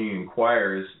musician singing in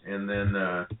choirs, and then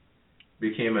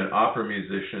became an opera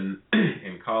musician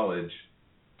in college.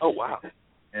 Oh, wow.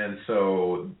 And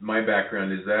so my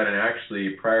background is that, and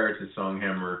actually prior to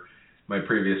Songhammer, my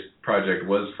previous project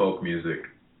was folk music.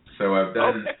 So I've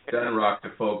done rock to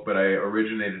folk, but I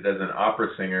originated as an opera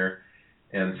singer,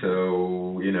 and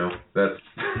so, you know, that's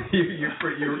you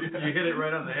hit it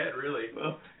right on the head, really.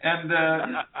 And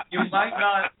you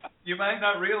might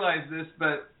not realize this,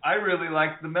 but I really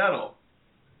like the metal.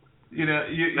 You know,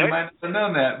 you might not have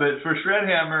known that, but for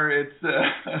Shredhammer, it's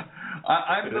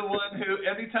I'm the one who,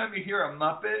 anytime you hear a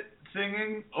Muppet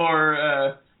singing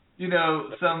or you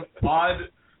know, some odd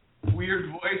weird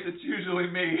voice, it's usually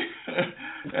me,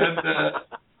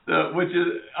 and which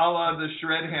is a la the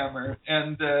Shredhammer,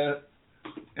 and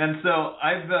And so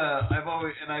I've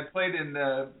always, and I played in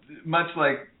much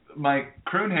like Mike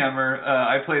Kroonhammer,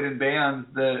 I played in bands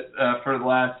that for the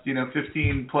last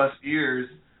 15 plus years,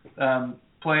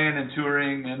 playing and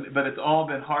touring, but it's all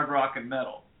been hard rock and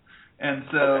metal. And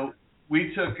so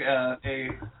we took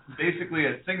basically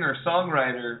a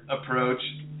singer-songwriter approach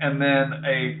and then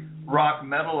a rock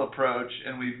metal approach,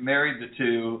 and we've married the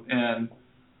two, and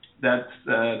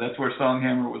that's where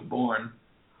Songhammer was born.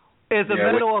 Is the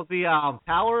metal of the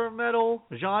power metal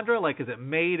genre? Like, is it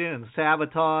Maiden and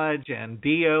Sabotage and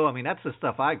Dio? I mean, that's the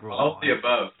stuff I grew up on. All the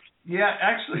above. Yeah,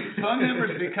 actually,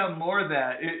 Songhammer's become more of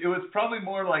that. It was probably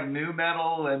more like nu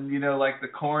metal and, like the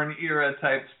Korn era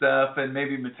type stuff and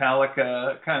maybe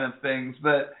Metallica kind of things.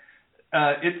 But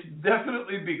it's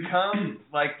definitely become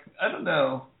like, I don't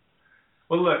know.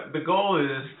 Well, look, the goal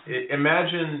is,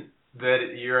 imagine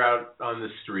that you're out on the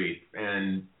street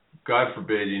and God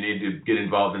forbid you need to get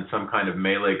involved in some kind of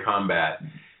melee combat.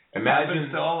 Imagine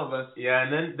to all of us. Yeah,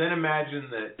 and then imagine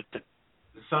that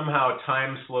somehow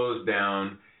time slows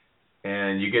down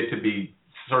and you get to be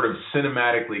sort of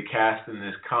cinematically cast in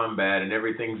this combat and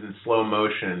everything's in slow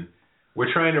motion.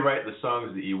 We're trying to write the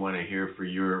songs that you want to hear for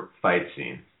your fight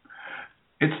scene.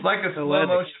 It's like a slow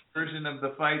motion version of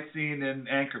the fight scene in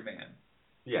Anchorman.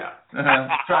 Yeah.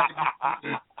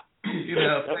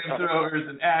 Flamethrowers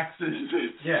and axes.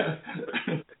 Yeah.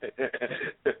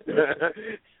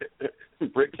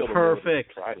 Brick killed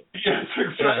Perfect. Yes,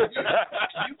 exactly.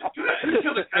 You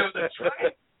killed a guy with a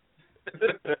trident.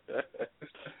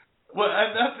 Well,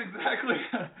 and that's exactly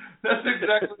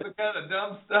the kind of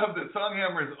dumb stuff that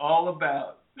Songhammer is all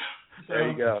about.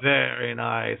 There you go. Very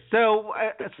nice. So,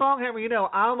 Songhammer,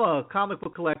 I'm a comic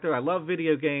book collector. I love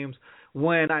video games.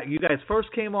 When you guys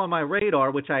first came on my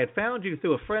radar, which I had found you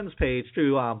through a friend's page,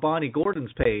 through Bonnie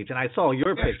Gordon's page, and I saw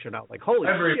your picture, and I was like, holy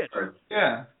shit.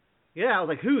 Yeah. Yeah, I was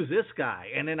like, who's this guy?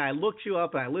 And then I looked you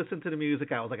up, and I listened to the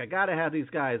music. I was like, I got to have these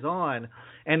guys on.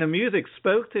 And the music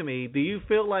spoke to me. Do you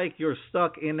feel like you're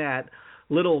stuck in that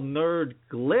little nerd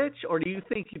glitch, or do you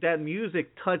think that music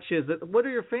touches it? What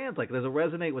are your fans like? Does it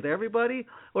resonate with everybody,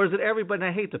 or is it everybody?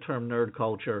 And I hate the term nerd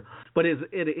culture, but is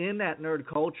it in that nerd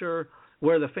culture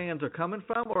where the fans are coming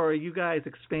from, or are you guys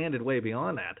expanded way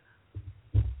beyond that?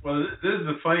 Well, this is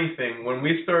the funny thing. When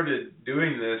we started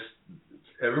doing this,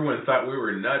 everyone thought we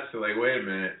were nuts. They're like, wait a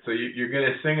minute. So you're going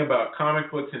to sing about comic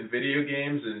books and video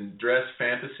games and dress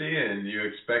fantasy, and you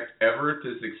expect ever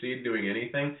to succeed doing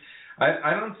anything?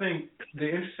 I don't think – the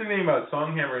interesting thing about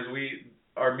Songhammer is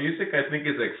our music, I think,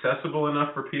 is accessible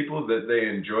enough for people that they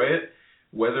enjoy it,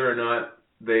 whether or not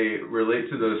they relate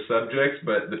to those subjects,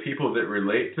 but the people that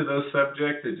relate to those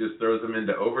subjects, it just throws them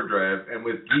into overdrive. And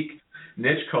with geek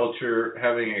niche culture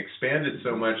having expanded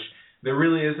so much, there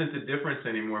really isn't a difference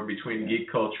anymore between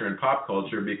geek culture and pop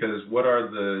culture, because what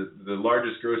are the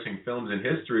largest grossing films in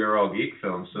history are all geek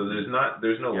films, so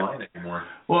there's no line anymore.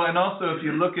 Well, and also if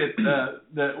you look at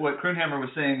what Kroonhammer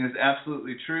was saying is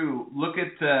absolutely true. Look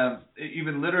at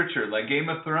even literature like Game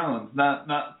of Thrones, not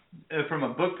from a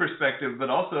book perspective, but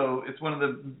also it's one of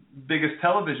the biggest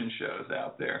television shows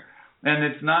out there. And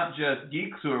it's not just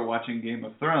geeks who are watching Game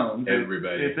of Thrones.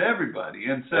 Everybody. It's everybody.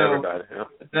 And so everybody,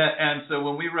 yeah. And so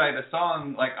when we write a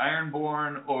song like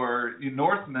Ironborn or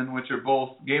Northman, which are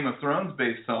both Game of Thrones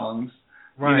based songs,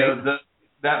 right,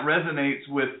 that resonates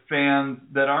with fans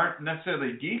that aren't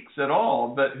necessarily geeks at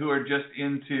all, but who are just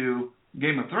into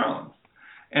Game of Thrones.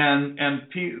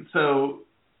 So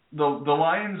the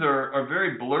lines are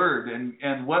very blurred,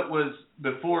 and what was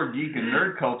before geek and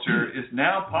nerd culture is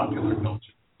now popular culture.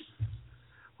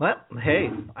 Well, hey,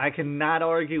 I cannot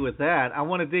argue with that. I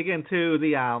want to dig into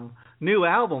the new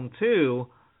album, too,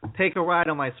 Take a Ride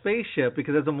on My Spaceship,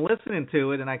 because as I'm listening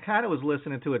to it, and I kind of was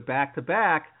listening to it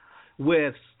back-to-back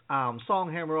with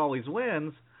Songhammer Always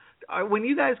Wins, when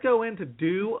you guys go in to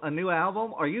do a new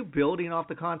album, are you building off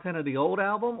the content of the old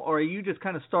album, or are you just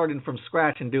kind of starting from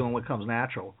scratch and doing what comes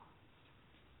natural?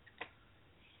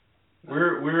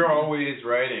 We're always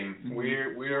writing. We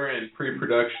are in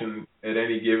pre-production at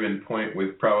any given point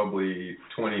with probably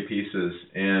 20 pieces,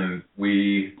 and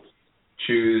we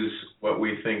choose what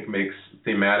we think makes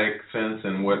thematic sense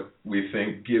and what we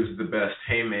think gives the best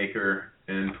haymaker,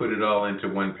 and put it all into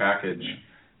one package.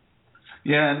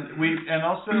 Yeah, and we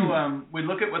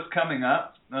look at what's coming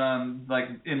up, like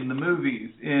in the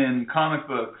movies, in comic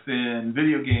books, in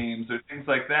video games, or things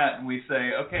like that, and we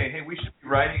say, okay, hey, we should be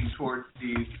writing towards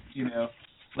these,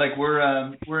 like we're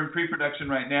in pre-production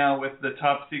right now with the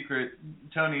top secret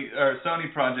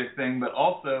Sony project thing, but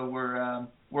also we're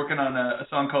working on a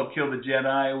song called Kill the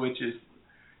Jedi, which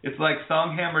it's like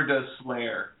Songhammer does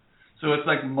Slayer, so it's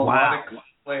like melodic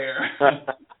Slayer.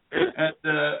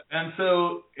 And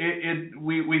so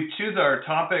we choose our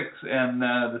topics and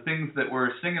the things that we're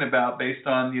singing about based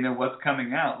on what's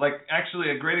coming out. Like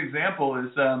actually a great example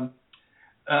is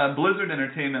Blizzard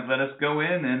Entertainment let us go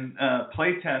in and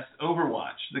play test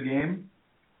Overwatch, the game,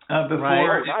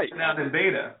 before it went out in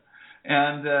beta,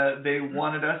 and they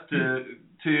wanted us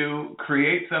to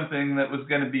create something that was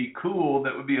going to be cool,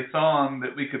 that would be a song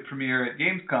that we could premiere at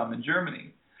Gamescom in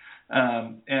Germany.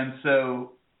 And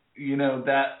so,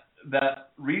 that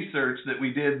research that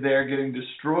we did there getting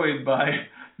destroyed by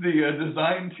the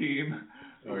design team.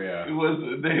 Oh yeah. It was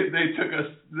they took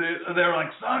us. They were like,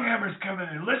 Songhammer's coming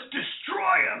in. Let's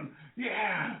destroy him.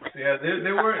 Yeah. Yeah.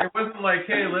 They were. It wasn't like,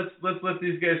 hey, let's let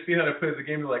these guys see how to play the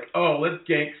game. They're like, oh, let's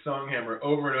gank Songhammer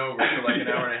over and over for like an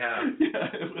hour and a half.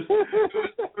 Yeah. It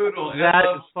was brutal. That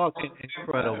is fucking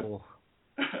incredible.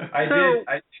 I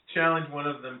did challenge one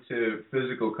of them to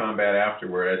physical combat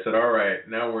afterward. I said, all right,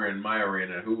 now we're in my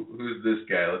arena. Who's this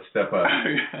guy? Let's step up.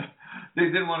 They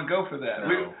didn't want to go for that.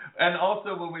 No. And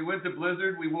also, when we went to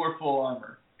Blizzard, we wore full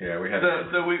armor. Yeah, we had.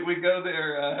 So we go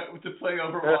there to play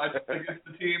Overwatch against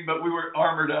the team, but we were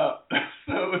armored up.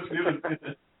 So it was really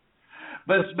good.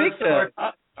 But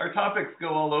our topics go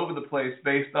all over the place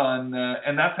based on,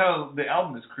 and that's how the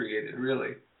album is created,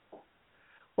 really.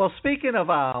 Well, speaking of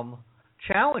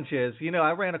challenges,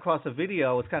 I ran across a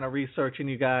video. I was kind of researching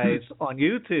you guys on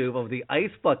YouTube of the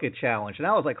Ice Bucket Challenge, and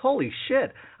I was like, holy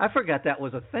shit, I forgot that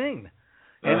was a thing.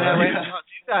 And then I ran across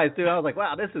you guys, too. I was like,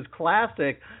 wow, this is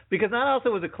classic. Because not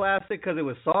also was it classic because it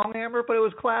was Songhammer, but it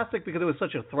was classic because it was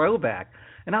such a throwback.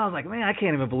 And I was like, man, I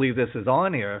can't even believe this is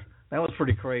on here. That was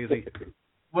pretty crazy.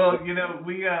 Well,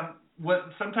 we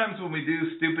sometimes when we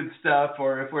do stupid stuff,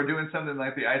 or if we're doing something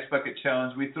like the Ice Bucket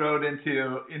Challenge, we throw it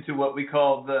into what we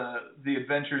call the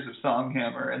Adventures of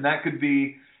Songhammer, and that could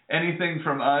be anything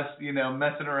from us,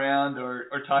 messing around or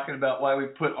talking about why we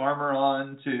put armor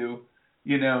on to,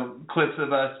 clips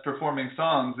of us performing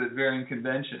songs at varying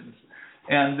conventions,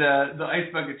 and the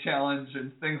Ice Bucket Challenge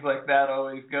and things like that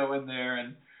always go in there,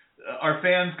 and our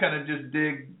fans kind of just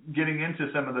dig getting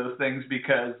into some of those things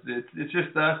because it's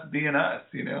just us being us,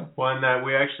 Well, and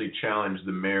we actually challenged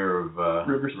the mayor of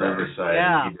Riverside.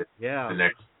 Yeah. And he did Yeah. The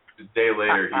next day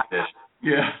later, he did.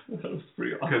 Yeah, that was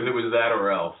pretty awesome. Because it was that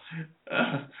or else.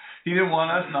 He didn't want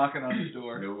us knocking on his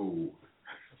door. No.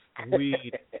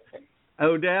 Sweet.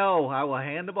 Odell, I will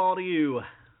hand the ball to you.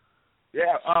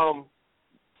 Yeah.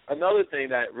 Another thing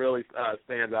that really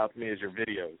stands out to me is your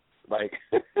videos.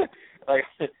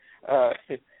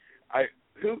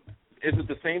 Who is it?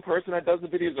 The same person that does the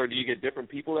videos, or do you get different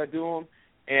people that do them?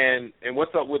 And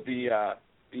what's up with the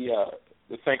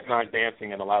synchronized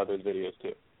dancing in a lot of those videos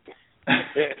too?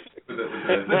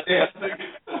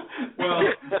 Well,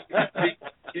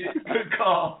 good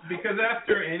call. Because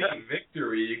after any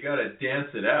victory, you got to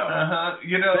dance it out.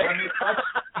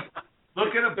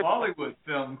 Look at a Bollywood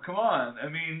film. Come on.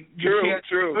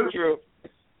 True.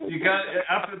 You got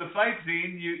after the fight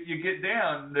scene, you get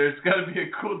down. There's got to be a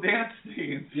cool dance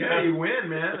scene. Yeah, you win,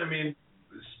 man.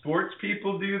 Sports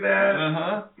people do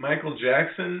that. Michael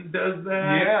Jackson does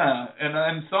that. Yeah,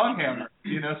 and Songhammer.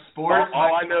 Sports.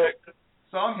 All I know,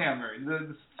 Songhammer,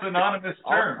 the synonymous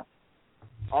term.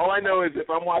 All I know is if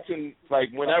I'm watching,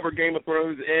 whenever Game of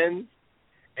Thrones ends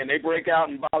and they break out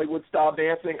in Bollywood style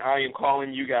dancing, I am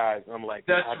calling you guys. I'm like,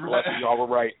 that's right. Y'all were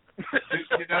right. It's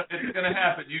going to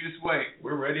happen. You just wait.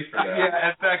 We're ready for that. Yeah,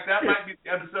 in fact, that might be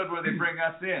the episode where they bring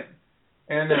us in.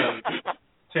 And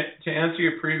to answer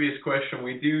your previous question,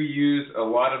 we do use a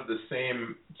lot of the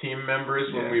same team members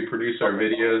when we produce our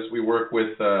videos. We work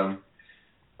with a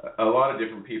lot of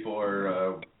different people.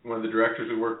 One of the directors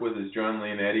we work with is John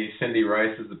Leonetti. Cindy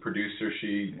Rice is the producer.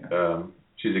 She's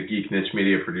a Geek Niche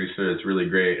Media producer. It's really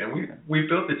great. And we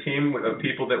built a team of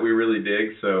people that we really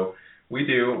dig. So we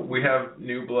have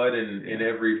new blood in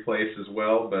every place as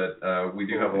well, but we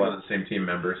do have a lot of the same team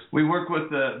members. We work with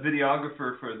the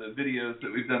videographer for the videos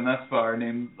that we've done thus far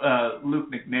named Luke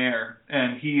McNair,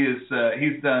 and he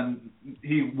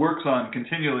works on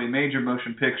continually major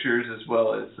motion pictures as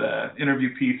well as interview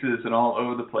pieces and all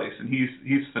over the place, and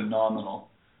he's phenomenal.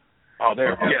 Oh,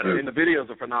 and the videos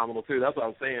are phenomenal too. That's what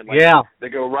I'm saying. They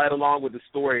go right along with the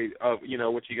story of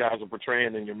what you guys are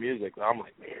portraying in your music. I'm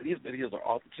like, man, these videos are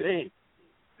off the chain.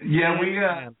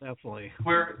 Yeah, definitely.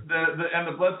 Where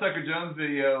the Bloodsucker Jones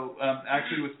video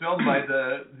actually was filmed by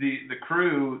the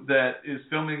crew that is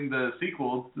filming the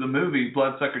sequel to the movie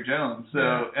Bloodsucker Jones. So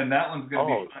and that one's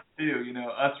gonna be fun too.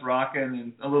 Us rocking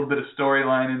and a little bit of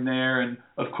storyline in there, and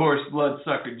of course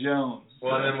Bloodsucker Jones.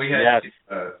 Well, and then we had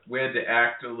to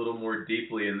act a little more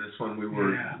deeply in this one.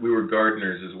 We were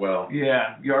gardeners as well.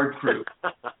 Yeah, yard crew.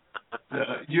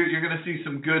 you're going to see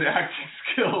some good acting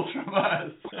skills from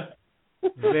us.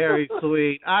 Very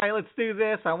sweet. All right, let's do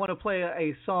this. I want to play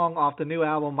a song off the new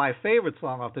album, my favorite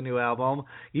song off the new album,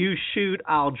 You Shoot,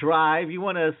 I'll Drive. You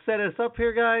want to set us up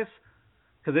here, guys?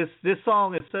 Because this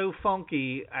song is so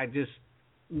funky,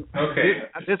 Okay.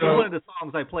 This is one of the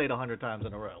songs I played 100 times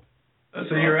in a row.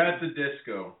 So you're at the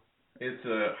disco. It's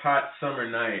a hot summer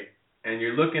night, and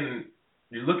you're looking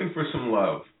for some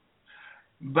love.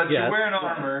 But you're wearing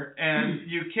armor, and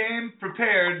you came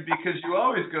prepared because you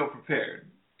always go prepared.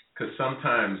 Because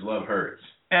sometimes love hurts.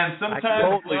 And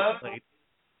sometimes love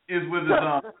is with a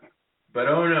zombie. But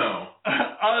oh no.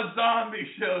 A zombie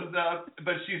shows up,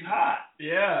 but she's hot.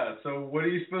 Yeah, so what are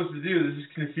you supposed to do? This is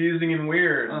confusing and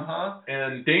weird.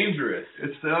 And dangerous.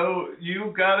 So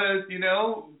you gotta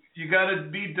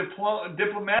be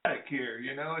diplomatic here,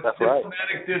 It's That's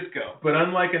diplomatic disco. But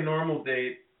unlike a normal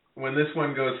date, when this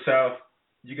one goes south,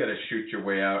 you gotta shoot your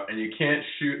way out, and you can't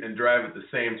shoot and drive at the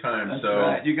same time. That's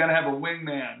right. You gotta have a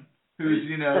wingman who's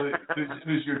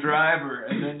who's your driver,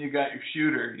 and then you got your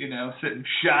shooter, sitting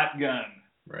shotgun.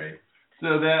 Right.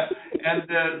 So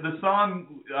the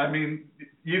song, I mean,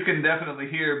 you can definitely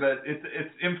hear, but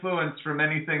it's influenced from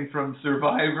anything from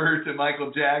Survivor to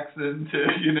Michael Jackson to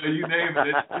you name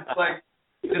it.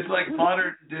 It's like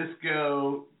modern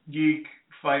disco geek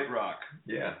fight rock.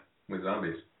 Yeah, with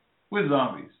zombies. With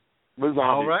zombies.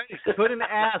 All right. Couldn't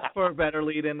ask for a better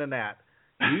lead in than that.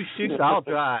 You shoot, I'll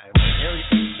drive.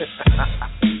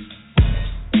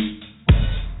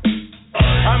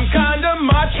 I'm kinda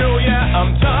macho, yeah,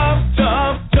 I'm tough.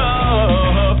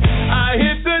 I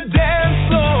hit the dance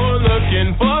floor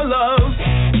looking for love.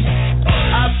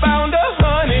 I found a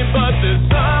honey, but there's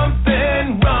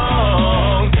something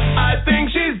wrong. I think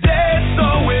she's dead,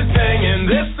 so we're singing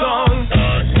this song.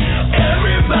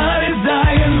 Everybody's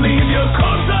dying, leave your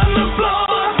coats on the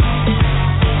floor.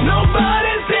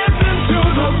 Nobody's dancing to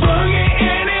the boogie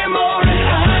anymore, and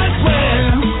I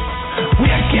swear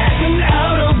we're getting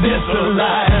out of this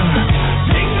alive.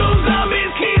 Single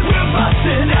zombies, keys, we're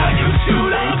busting out. You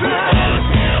shoot, I'll drive.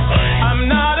 I'm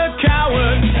not a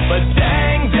coward, but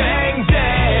dang,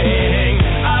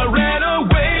 I ran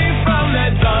away from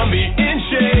that zombie in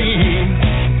shame.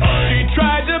 She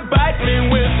tried to bite me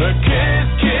with her kiss.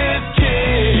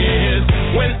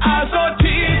 When I saw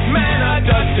teeth, man, I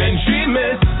ducked and she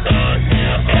missed.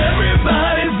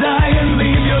 Everybody's dying,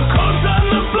 leave your coats on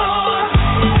the floor.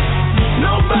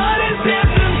 Nobody's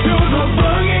dancing to the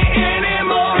boogie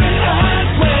anymore, and I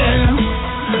swear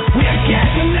we're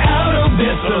getting out of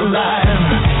this alive.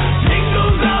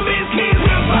 Single zombies, keys,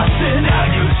 we're busting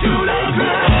out. You shoot, I'll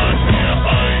drive.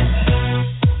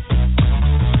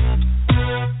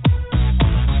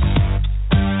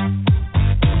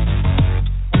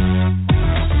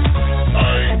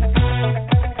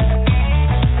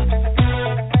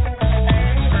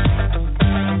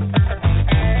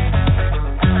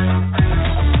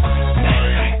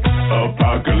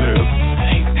 Apocalypse,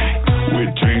 we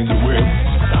change the whip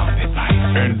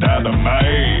and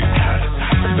dynamite.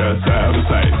 That's out of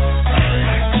sight.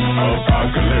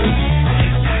 Apocalypse,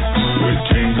 we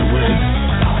change the whip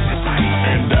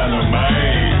and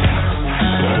dynamite.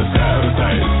 That's out of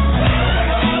sight.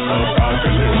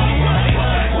 Apocalypse,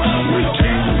 we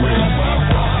change the whip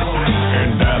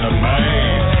and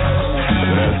dynamite.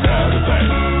 That's out of sight.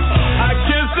 I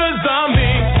kissed a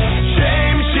zombie.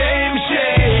 Shame.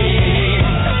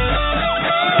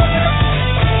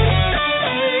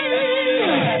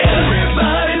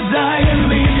 Everybody's dying,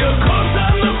 leave your coats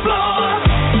on the floor.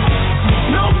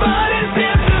 Nobody's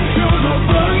dancing to the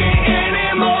boogie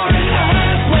anymore, and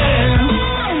I swear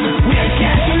we're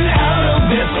getting out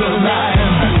of this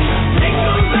alive.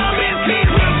 Single zombies, please,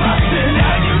 we're busting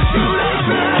out. You shoot, I'll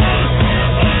drive.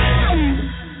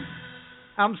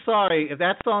 I'm sorry. If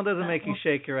that song doesn't make you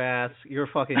shake your ass, you're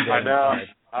fucking dead. I know.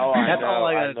 inside. Oh, That's all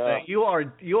I gotta know. say. You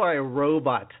are a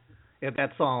robot if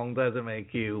that song doesn't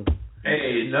make you.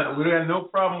 Hey, we got no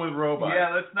problem with robots.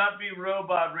 Yeah, let's not be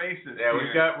robot racist. Yeah,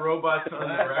 we've got robots on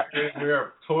the record. We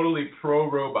are totally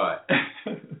pro-robot.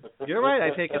 You're right. I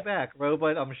take it back.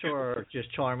 Robot, I'm sure, are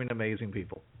just charming, amazing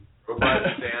people. Robots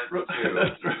dance too.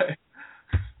 That's right.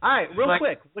 All right, real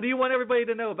quick. What do you want everybody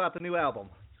to know about the new album?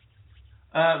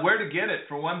 Where to get it,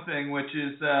 for one thing, which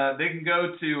is they can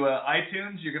go to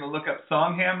iTunes. You're going to look up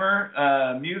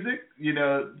Songhammer music,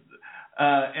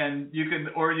 and you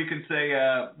can say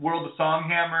World of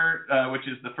Songhammer, which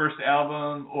is the first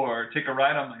album, or Take a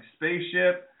Ride on My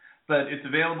Spaceship. But it's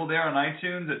available there on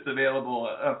iTunes. It's available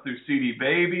up through CD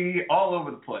Baby, all over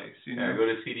the place. Yeah, go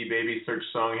to CD Baby, search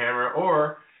Songhammer,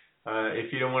 or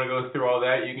If you don't want to go through all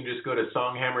that, you can just go to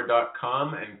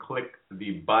songhammer.com and click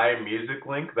the Buy Music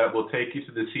link. That will take you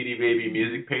to the CD Baby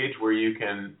music page where you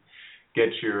can get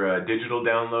your digital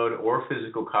download or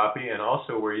physical copy, and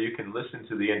also where you can listen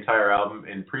to the entire album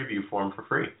in preview form for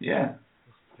free. Yeah.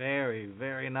 Very,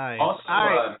 very nice.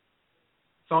 Also,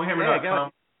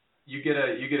 songhammer.com, you get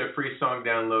a free song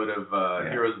download of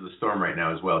Heroes of the Storm right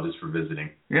now as well, just for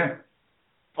visiting. Yeah.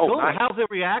 Oh, cool. nice. How's the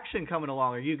reaction coming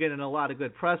along? Are you getting a lot of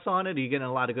good press on it? Are you getting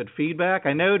a lot of good feedback?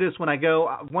 I notice when I go,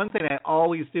 one thing I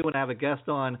always do when I have a guest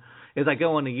on is I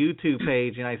go on the YouTube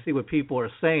page and I see what people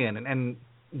are saying. And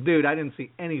dude, I didn't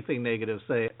see anything negative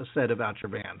said about your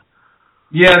band.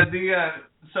 Yeah,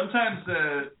 sometimes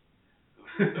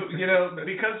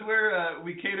because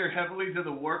we cater heavily to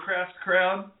the Warcraft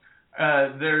crowd.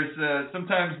 There's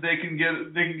sometimes they can get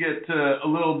a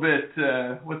little bit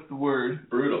what's the word?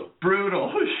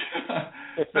 Brutal,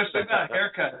 especially about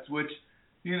haircuts, which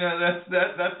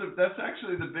that's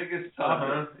actually the biggest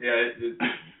topic. Yeah,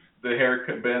 the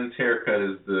haircut. Ben's haircut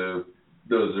is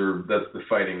that's the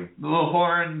fighting. The little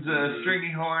horns,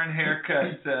 stringy horn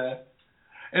haircut.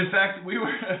 In fact, we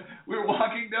were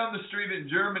walking down the street in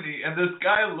Germany, and this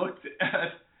guy looked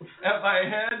at my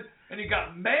head. And he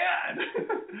got mad,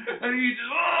 and he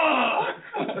just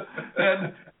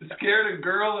and scared a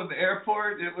girl in the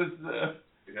airport. It was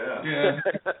yeah.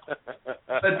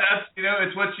 But that's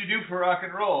it's what you do for rock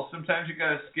and roll. Sometimes you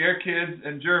gotta scare kids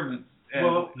and Germans. And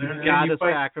you gotta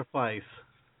sacrifice.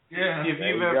 Yeah. If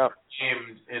you've ever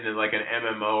gamed in like an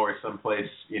MMO or someplace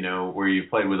where you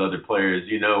played with other players,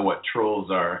 you know what trolls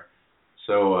are.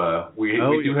 So we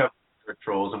do have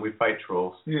trolls and we fight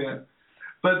trolls. Yeah.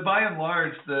 But by and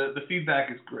large, the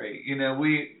feedback is great.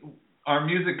 Our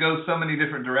music goes so many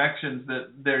different directions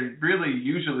that there really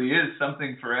usually is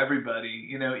something for everybody.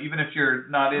 Even if you're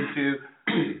not into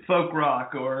folk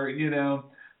rock or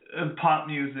pop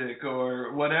music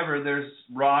or whatever, there's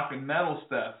rock and metal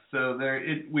stuff. So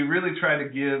we really try to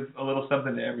give a little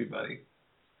something to everybody.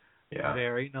 Yeah.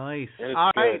 Very nice. And it's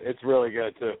All good. right. It's really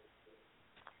good too.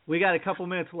 We got a couple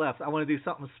minutes left. I want to do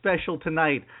something special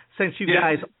tonight. Since you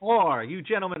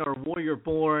gentlemen are warrior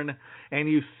born, and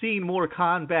you've seen more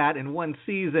combat in one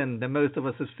season than most of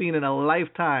us have seen in a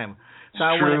lifetime. So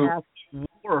I want to ask you,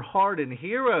 war hardened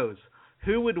heroes,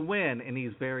 who would win in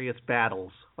these various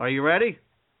battles? Are you ready?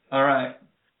 All right.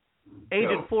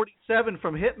 Agent 47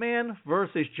 from Hitman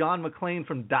versus John McClane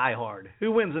from Die Hard.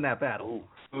 Who wins in that battle?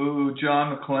 Ooh,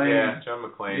 John McClane. Yeah, John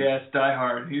McClane. Yes, Die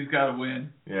Hard. He's got to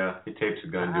win. Yeah, he tapes a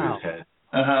gun to his head.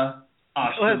 Uh-huh.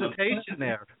 No hesitation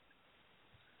there.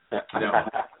 No.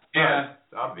 Yeah.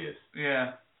 It's obvious.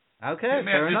 Yeah. Okay,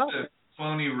 fair enough. Just a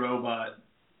phony robot.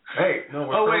 Hey, no,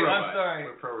 we're pro-robot. I'm sorry.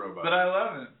 We're pro-robot. But I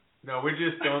love him. No,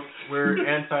 we're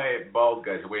anti-bald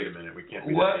guys. Wait a minute, we can't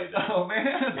be what? that. Oh,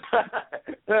 man.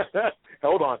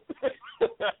 Hold on.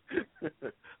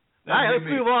 All right, let's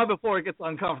move on before it gets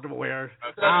uncomfortable here.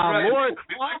 Right. Laura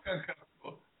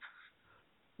Croft.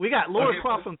 We got Laura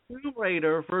Croft from Tomb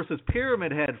Raider versus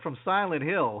Pyramid Head from Silent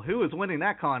Hill. Who is winning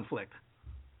that conflict?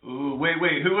 Ooh, wait.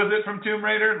 Who was it from Tomb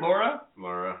Raider? Laura?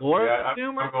 Laura yeah,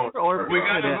 Tomb Raider or we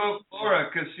got to vote Laura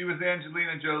because she was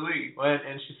Angelina Jolie. Well,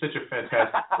 and she's such a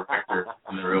fantastic director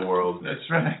in the real world. That's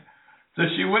right. So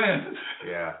she wins.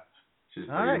 Yeah. She's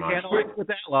all right, can't argue with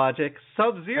that logic.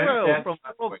 Sub-Zero from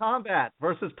Mortal Kombat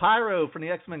versus Pyro from the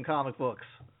X-Men comic books.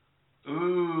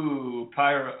 Ooh,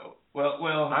 Pyro. Well,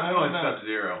 I'm going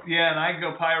Sub-Zero. Yeah, and I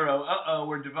go Pyro.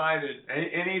 We're divided.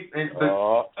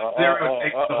 Sub-Zero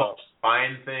takes the whole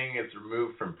spine thing. It's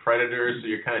removed from Predator, so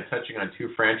you're kind of touching on two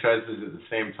franchises at the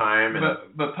same time. And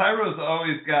but Pyro's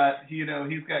always got, he's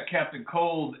got Captain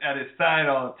Cold at his side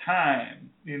all the time.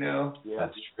 Yeah.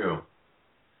 That's true.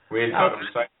 We didn't talk about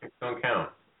sidekicks don't count.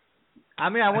 I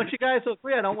mean, I want you guys to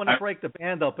agree. I don't want to break the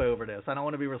band up over this. I don't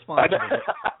want to be responsible.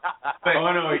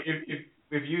 Oh no!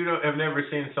 If you have never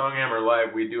seen Songhammer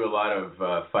live, we do a lot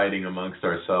of fighting amongst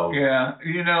ourselves. Yeah,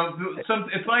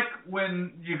 it's like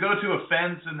when you go to a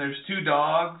fence and there's two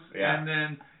dogs, and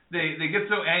then they get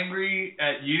so angry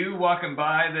at you walking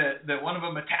by that one of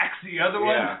them attacks the other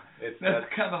one. Yeah, that's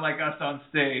kind of like us on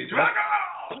stage.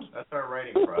 That's our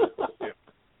writing process too.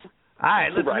 All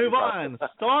right, let's move on.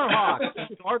 Starhawk,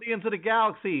 Guardians of the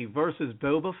Galaxy versus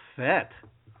Boba Fett.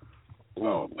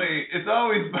 Oh, wait, it's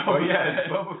always Boba Fett. Yeah,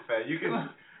 it's Boba Fett.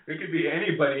 It could be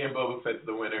anybody, and Boba Fett's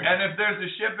the winner. And if there's a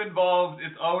ship involved,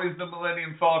 it's always the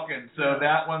Millennium Falcon. So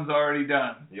that one's already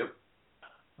done. Yep.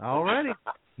 All righty.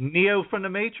 Neo from the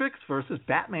Matrix versus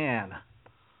Batman.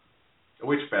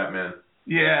 Which Batman?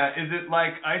 Yeah, is it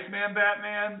like Iceman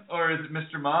Batman, or is it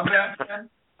Mr. Mom Batman,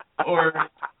 or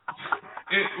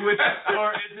is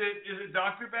it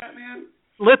Dr. Batman?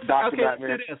 let's Dr. okay. Batman.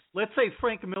 Let's do this. Let's say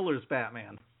Frank Miller's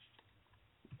Batman.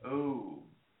 Oh,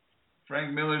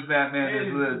 Frank Miller's Batman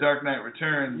is the Dark Knight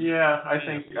Returns. Yeah, I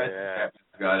think Batman's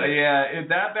got it. Yeah, if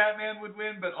that Batman would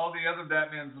win, but all the other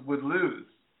Batmans would lose.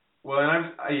 Well,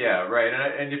 and right.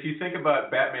 And if you think about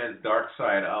Batman's dark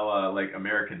side, a la like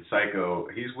American Psycho,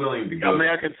 he's willing to go.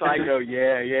 American Psycho,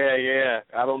 yeah.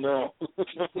 I don't know.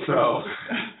 So.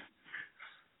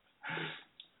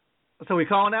 So we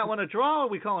calling that one a draw, or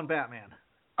we calling Batman?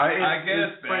 I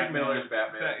guess it's Frank Miller's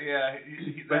Batman.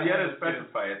 But you had to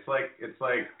specify. It's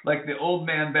like the old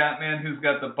man Batman who's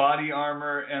got the body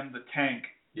armor and the tank.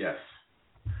 Yes.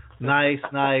 Nice.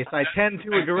 I tend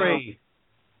to agree.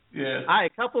 Yes. All right,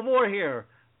 a couple more here.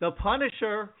 The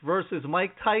Punisher versus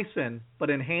Mike Tyson, but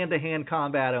in hand-to-hand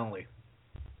combat only.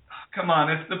 Come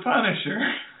on, it's the Punisher.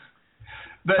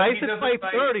 But Tyson fights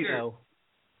dirty, though.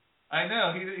 I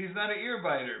know he's not an ear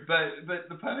biter, but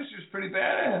the Punisher's pretty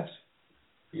badass.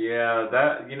 Yeah,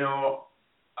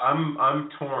 I'm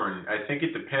torn. I think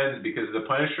it depends because the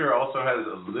Punisher also has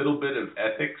a little bit of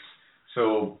ethics,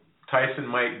 so Tyson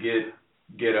might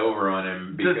get over on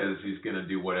him because he's gonna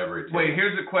do whatever it takes. Wait,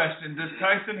 here's a question: does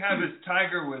Tyson have his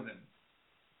tiger with him?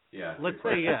 Yeah. Let's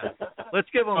say yes. Let's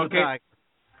give him the tiger.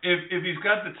 If he's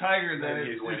got the tiger,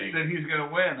 then he's winning. Then he's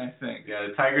gonna win, I think. Yeah,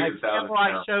 the tiger's like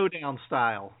Samurai Showdown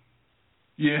style.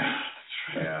 Yeah.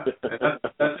 Yeah, and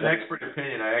that's an expert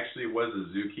opinion. I actually was a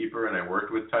zookeeper and I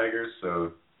worked with tigers,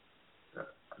 so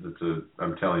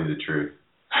I'm telling you the truth.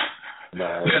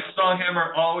 Nice. Yeah,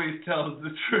 Songhammer always tells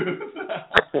the truth.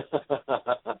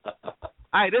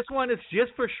 All right, this one is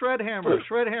just for Shredhammer.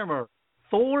 Shredhammer,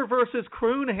 Thor versus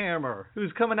Kroonhammer.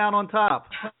 Who's coming out on top?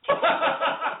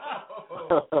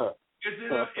 Is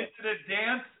it a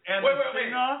dance and wait.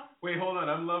 sing off? Wait, hold on.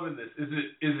 I'm loving this. Is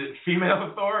it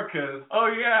female Thor? Because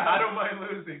I don't mind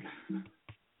losing.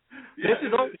 This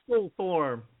is old school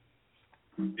Thor.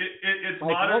 It's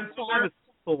like modern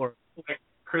Thor. Like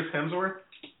Chris Hemsworth.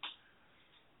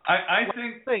 I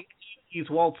think he's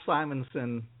Walt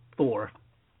Simonson Thor.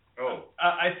 Oh.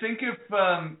 I think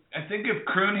if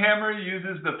Kroonhammer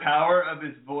uses the power of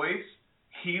his voice,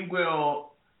 he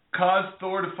will cause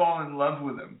Thor to fall in love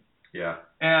with him. Yeah.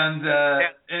 And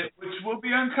which will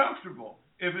be uncomfortable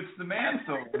if it's the man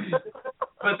Thor.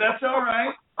 But that's all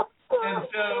right. And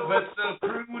so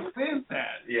Kroon would win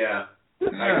that. Yeah.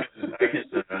 Yeah.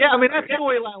 I mean that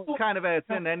storyline was kind of at its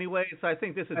end anyway, so I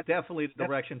think this is definitely the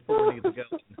direction Thor needs to go.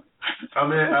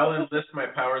 I'll enlist my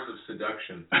powers of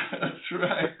seduction. That's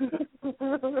right.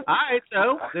 All right,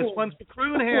 so this one's for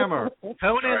Kroonhammer.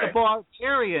 Conan the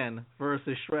Barbarian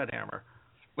versus Shredhammer.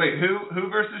 Wait, who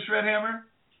versus Shredhammer?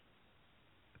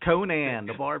 Conan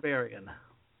the Barbarian.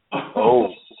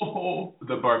 Oh,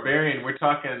 the Barbarian. We're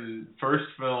talking first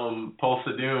film, Pulse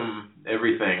of Doom,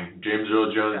 everything. James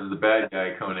Earl Jones is the bad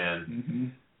guy, Conan. Mm-hmm.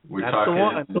 We're That's talking the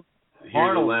one.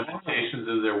 Hear the Lamentations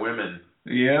of Their Women.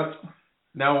 Yep.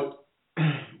 Now,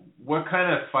 what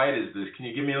kind of fight is this? Can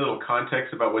you give me a little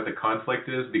context about what the conflict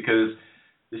is? Because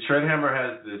the Shredhammer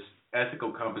has this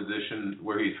ethical composition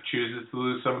where he chooses to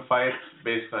lose some fights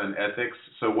based on ethics.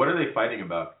 So what are they fighting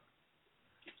about?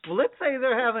 Well, let's say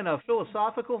they're having a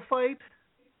philosophical fight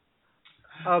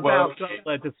about gun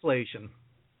legislation.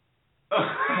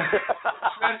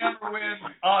 Shredhammer wins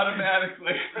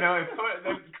automatically. No, is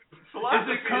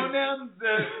it Conan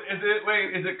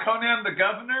is it Conan the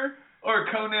Governor or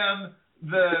Conan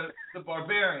the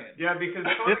Barbarian? Yeah, because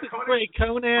this is great.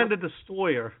 Conan the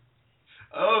Destroyer.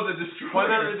 Oh, the Destroyer. Well,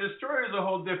 now the Destroyer is a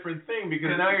whole different thing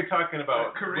because now you're talking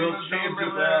about Will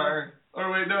Chamberlain. Or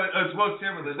wait, no, it's Will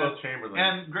Chamberlain. Will Chamberlain.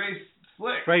 And Grace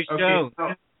Slick. Grace Jones.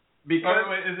 So because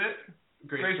is it?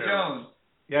 Grace Jones.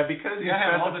 Yeah, because you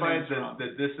specified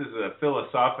that this is a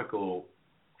philosophical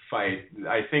fight,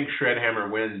 I think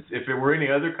Shredhammer wins. If it were any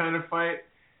other kind of fight,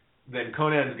 then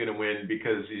Conan's going to win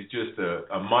because he's just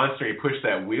a monster. He pushed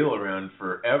that wheel around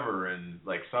forever and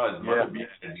saw his mother be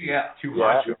too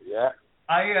macho. Yeah.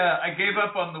 I gave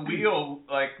up on the wheel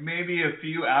maybe a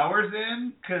few hours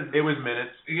in because it was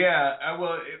minutes. Yeah,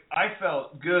 I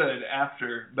felt good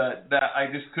after, but that I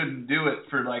just couldn't do it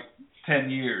for 10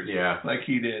 years. Yeah, like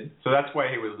he did. So that's why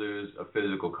he would lose a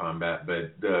physical combat,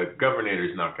 but the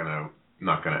Governator's not gonna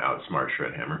outsmart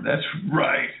Shredhammer. That's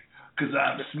right, because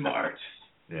I'm smart.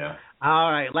 Yeah.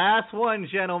 All right, last one,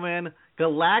 gentlemen.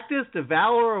 Galactus,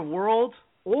 Devourer of Worlds,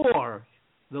 or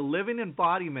the living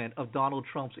embodiment of Donald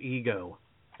Trump's ego.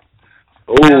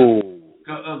 Oh.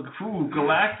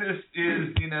 Galactus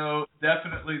is,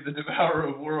 definitely the Devourer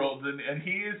of Worlds, and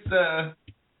he's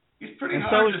pretty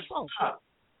hard to stop.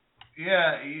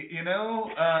 Yeah, he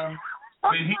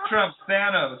trumps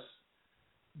Thanos,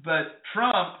 but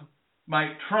Trump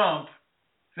might trump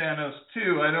Thanos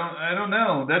too. I don't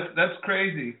know. That's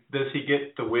crazy. Does he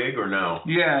get the wig or no?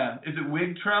 Yeah. Is it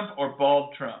wig Trump or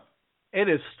bald Trump? It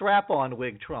is strap-on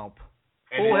wig Trump.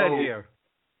 And Full headgear.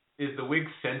 Is the wig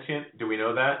sentient? Do we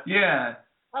know that? Yeah.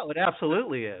 Oh, it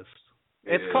absolutely is.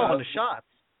 It's Yeah. calling the shots.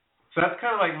 So that's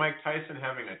kind of like Mike Tyson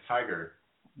having a tiger.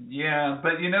 Yeah,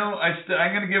 but I'm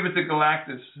going to give it to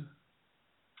Galactus.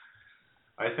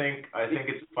 I think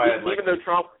it's fired like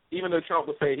Even though Trump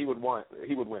would say he would win.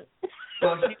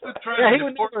 Well, he was trying to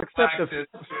would deport never accept Galactus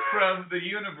from the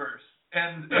universe,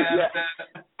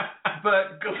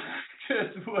 but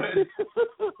Galactus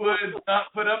would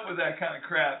not put up with that kind of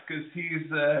crap because he's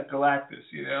Galactus,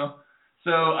 you know.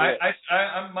 So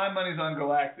I'm my money's on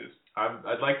Galactus.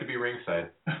 I'd like to be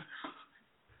ringside.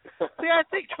 See, I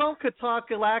think Trump could talk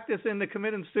Galactus into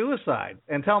committing suicide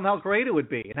and tell him how great it would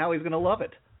be and how he's going to love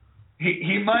it.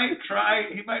 He might try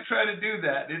to do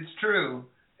that. It's true.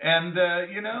 And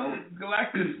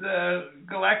Galactus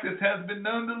has been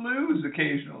known to lose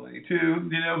occasionally to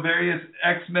various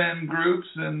X-Men groups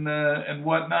and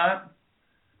whatnot.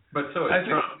 But so is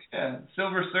Trump. Yeah,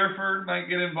 Silver Surfer might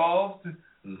get involved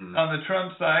on the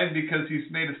Trump side because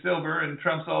he's made of silver and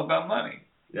Trump's all about money.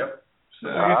 Yep. So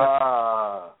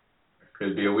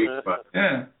could be a weak spot.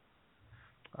 Yeah.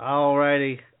 All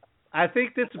righty. I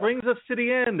think this brings us to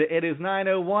the end. It is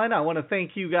 9:01. I want to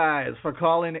thank you guys for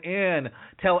calling in.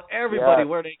 Tell everybody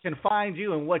where they can find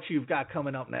you and what you've got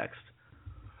coming up next.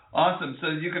 Awesome. So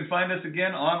you can find us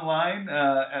again online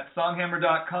at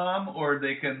songhammer.com, or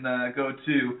they can go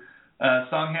to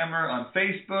Songhammer on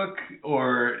Facebook,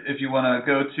 or if you want to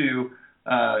go to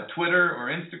Twitter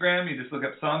or Instagram, you just look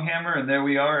up Songhammer, and there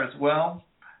we are as well.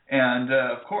 And,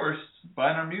 of course,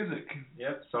 buying our music.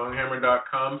 Yep,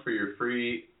 songhammer.com for your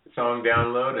free song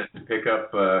download and to pick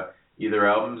up either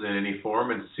albums in any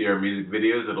form and to see our music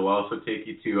videos. It'll also take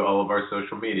you to all of our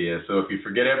social media. So if you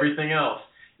forget everything else,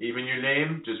 even your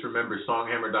name, just remember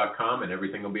songhammer.com and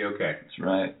everything will be okay. That's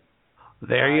right.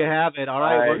 There you have it. All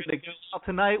right, we're going to go out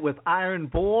tonight with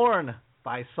Ironborn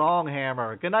by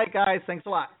Songhammer. Good night, guys. Thanks a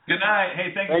lot. Good night.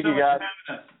 Hey, thank you so much guys.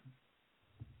 for having us.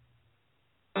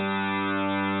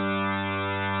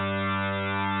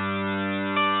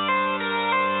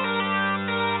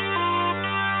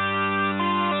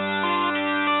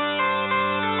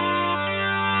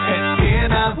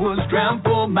 I was drowned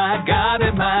for my God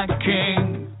and my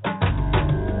King.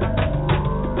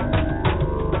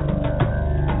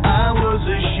 I was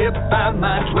a ship, I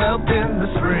might dwelt in the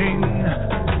spring.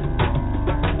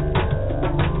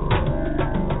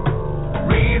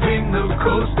 Leaving the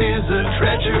coast is a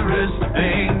treacherous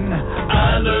thing.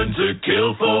 I learned to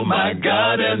kill for my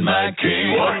God and my King.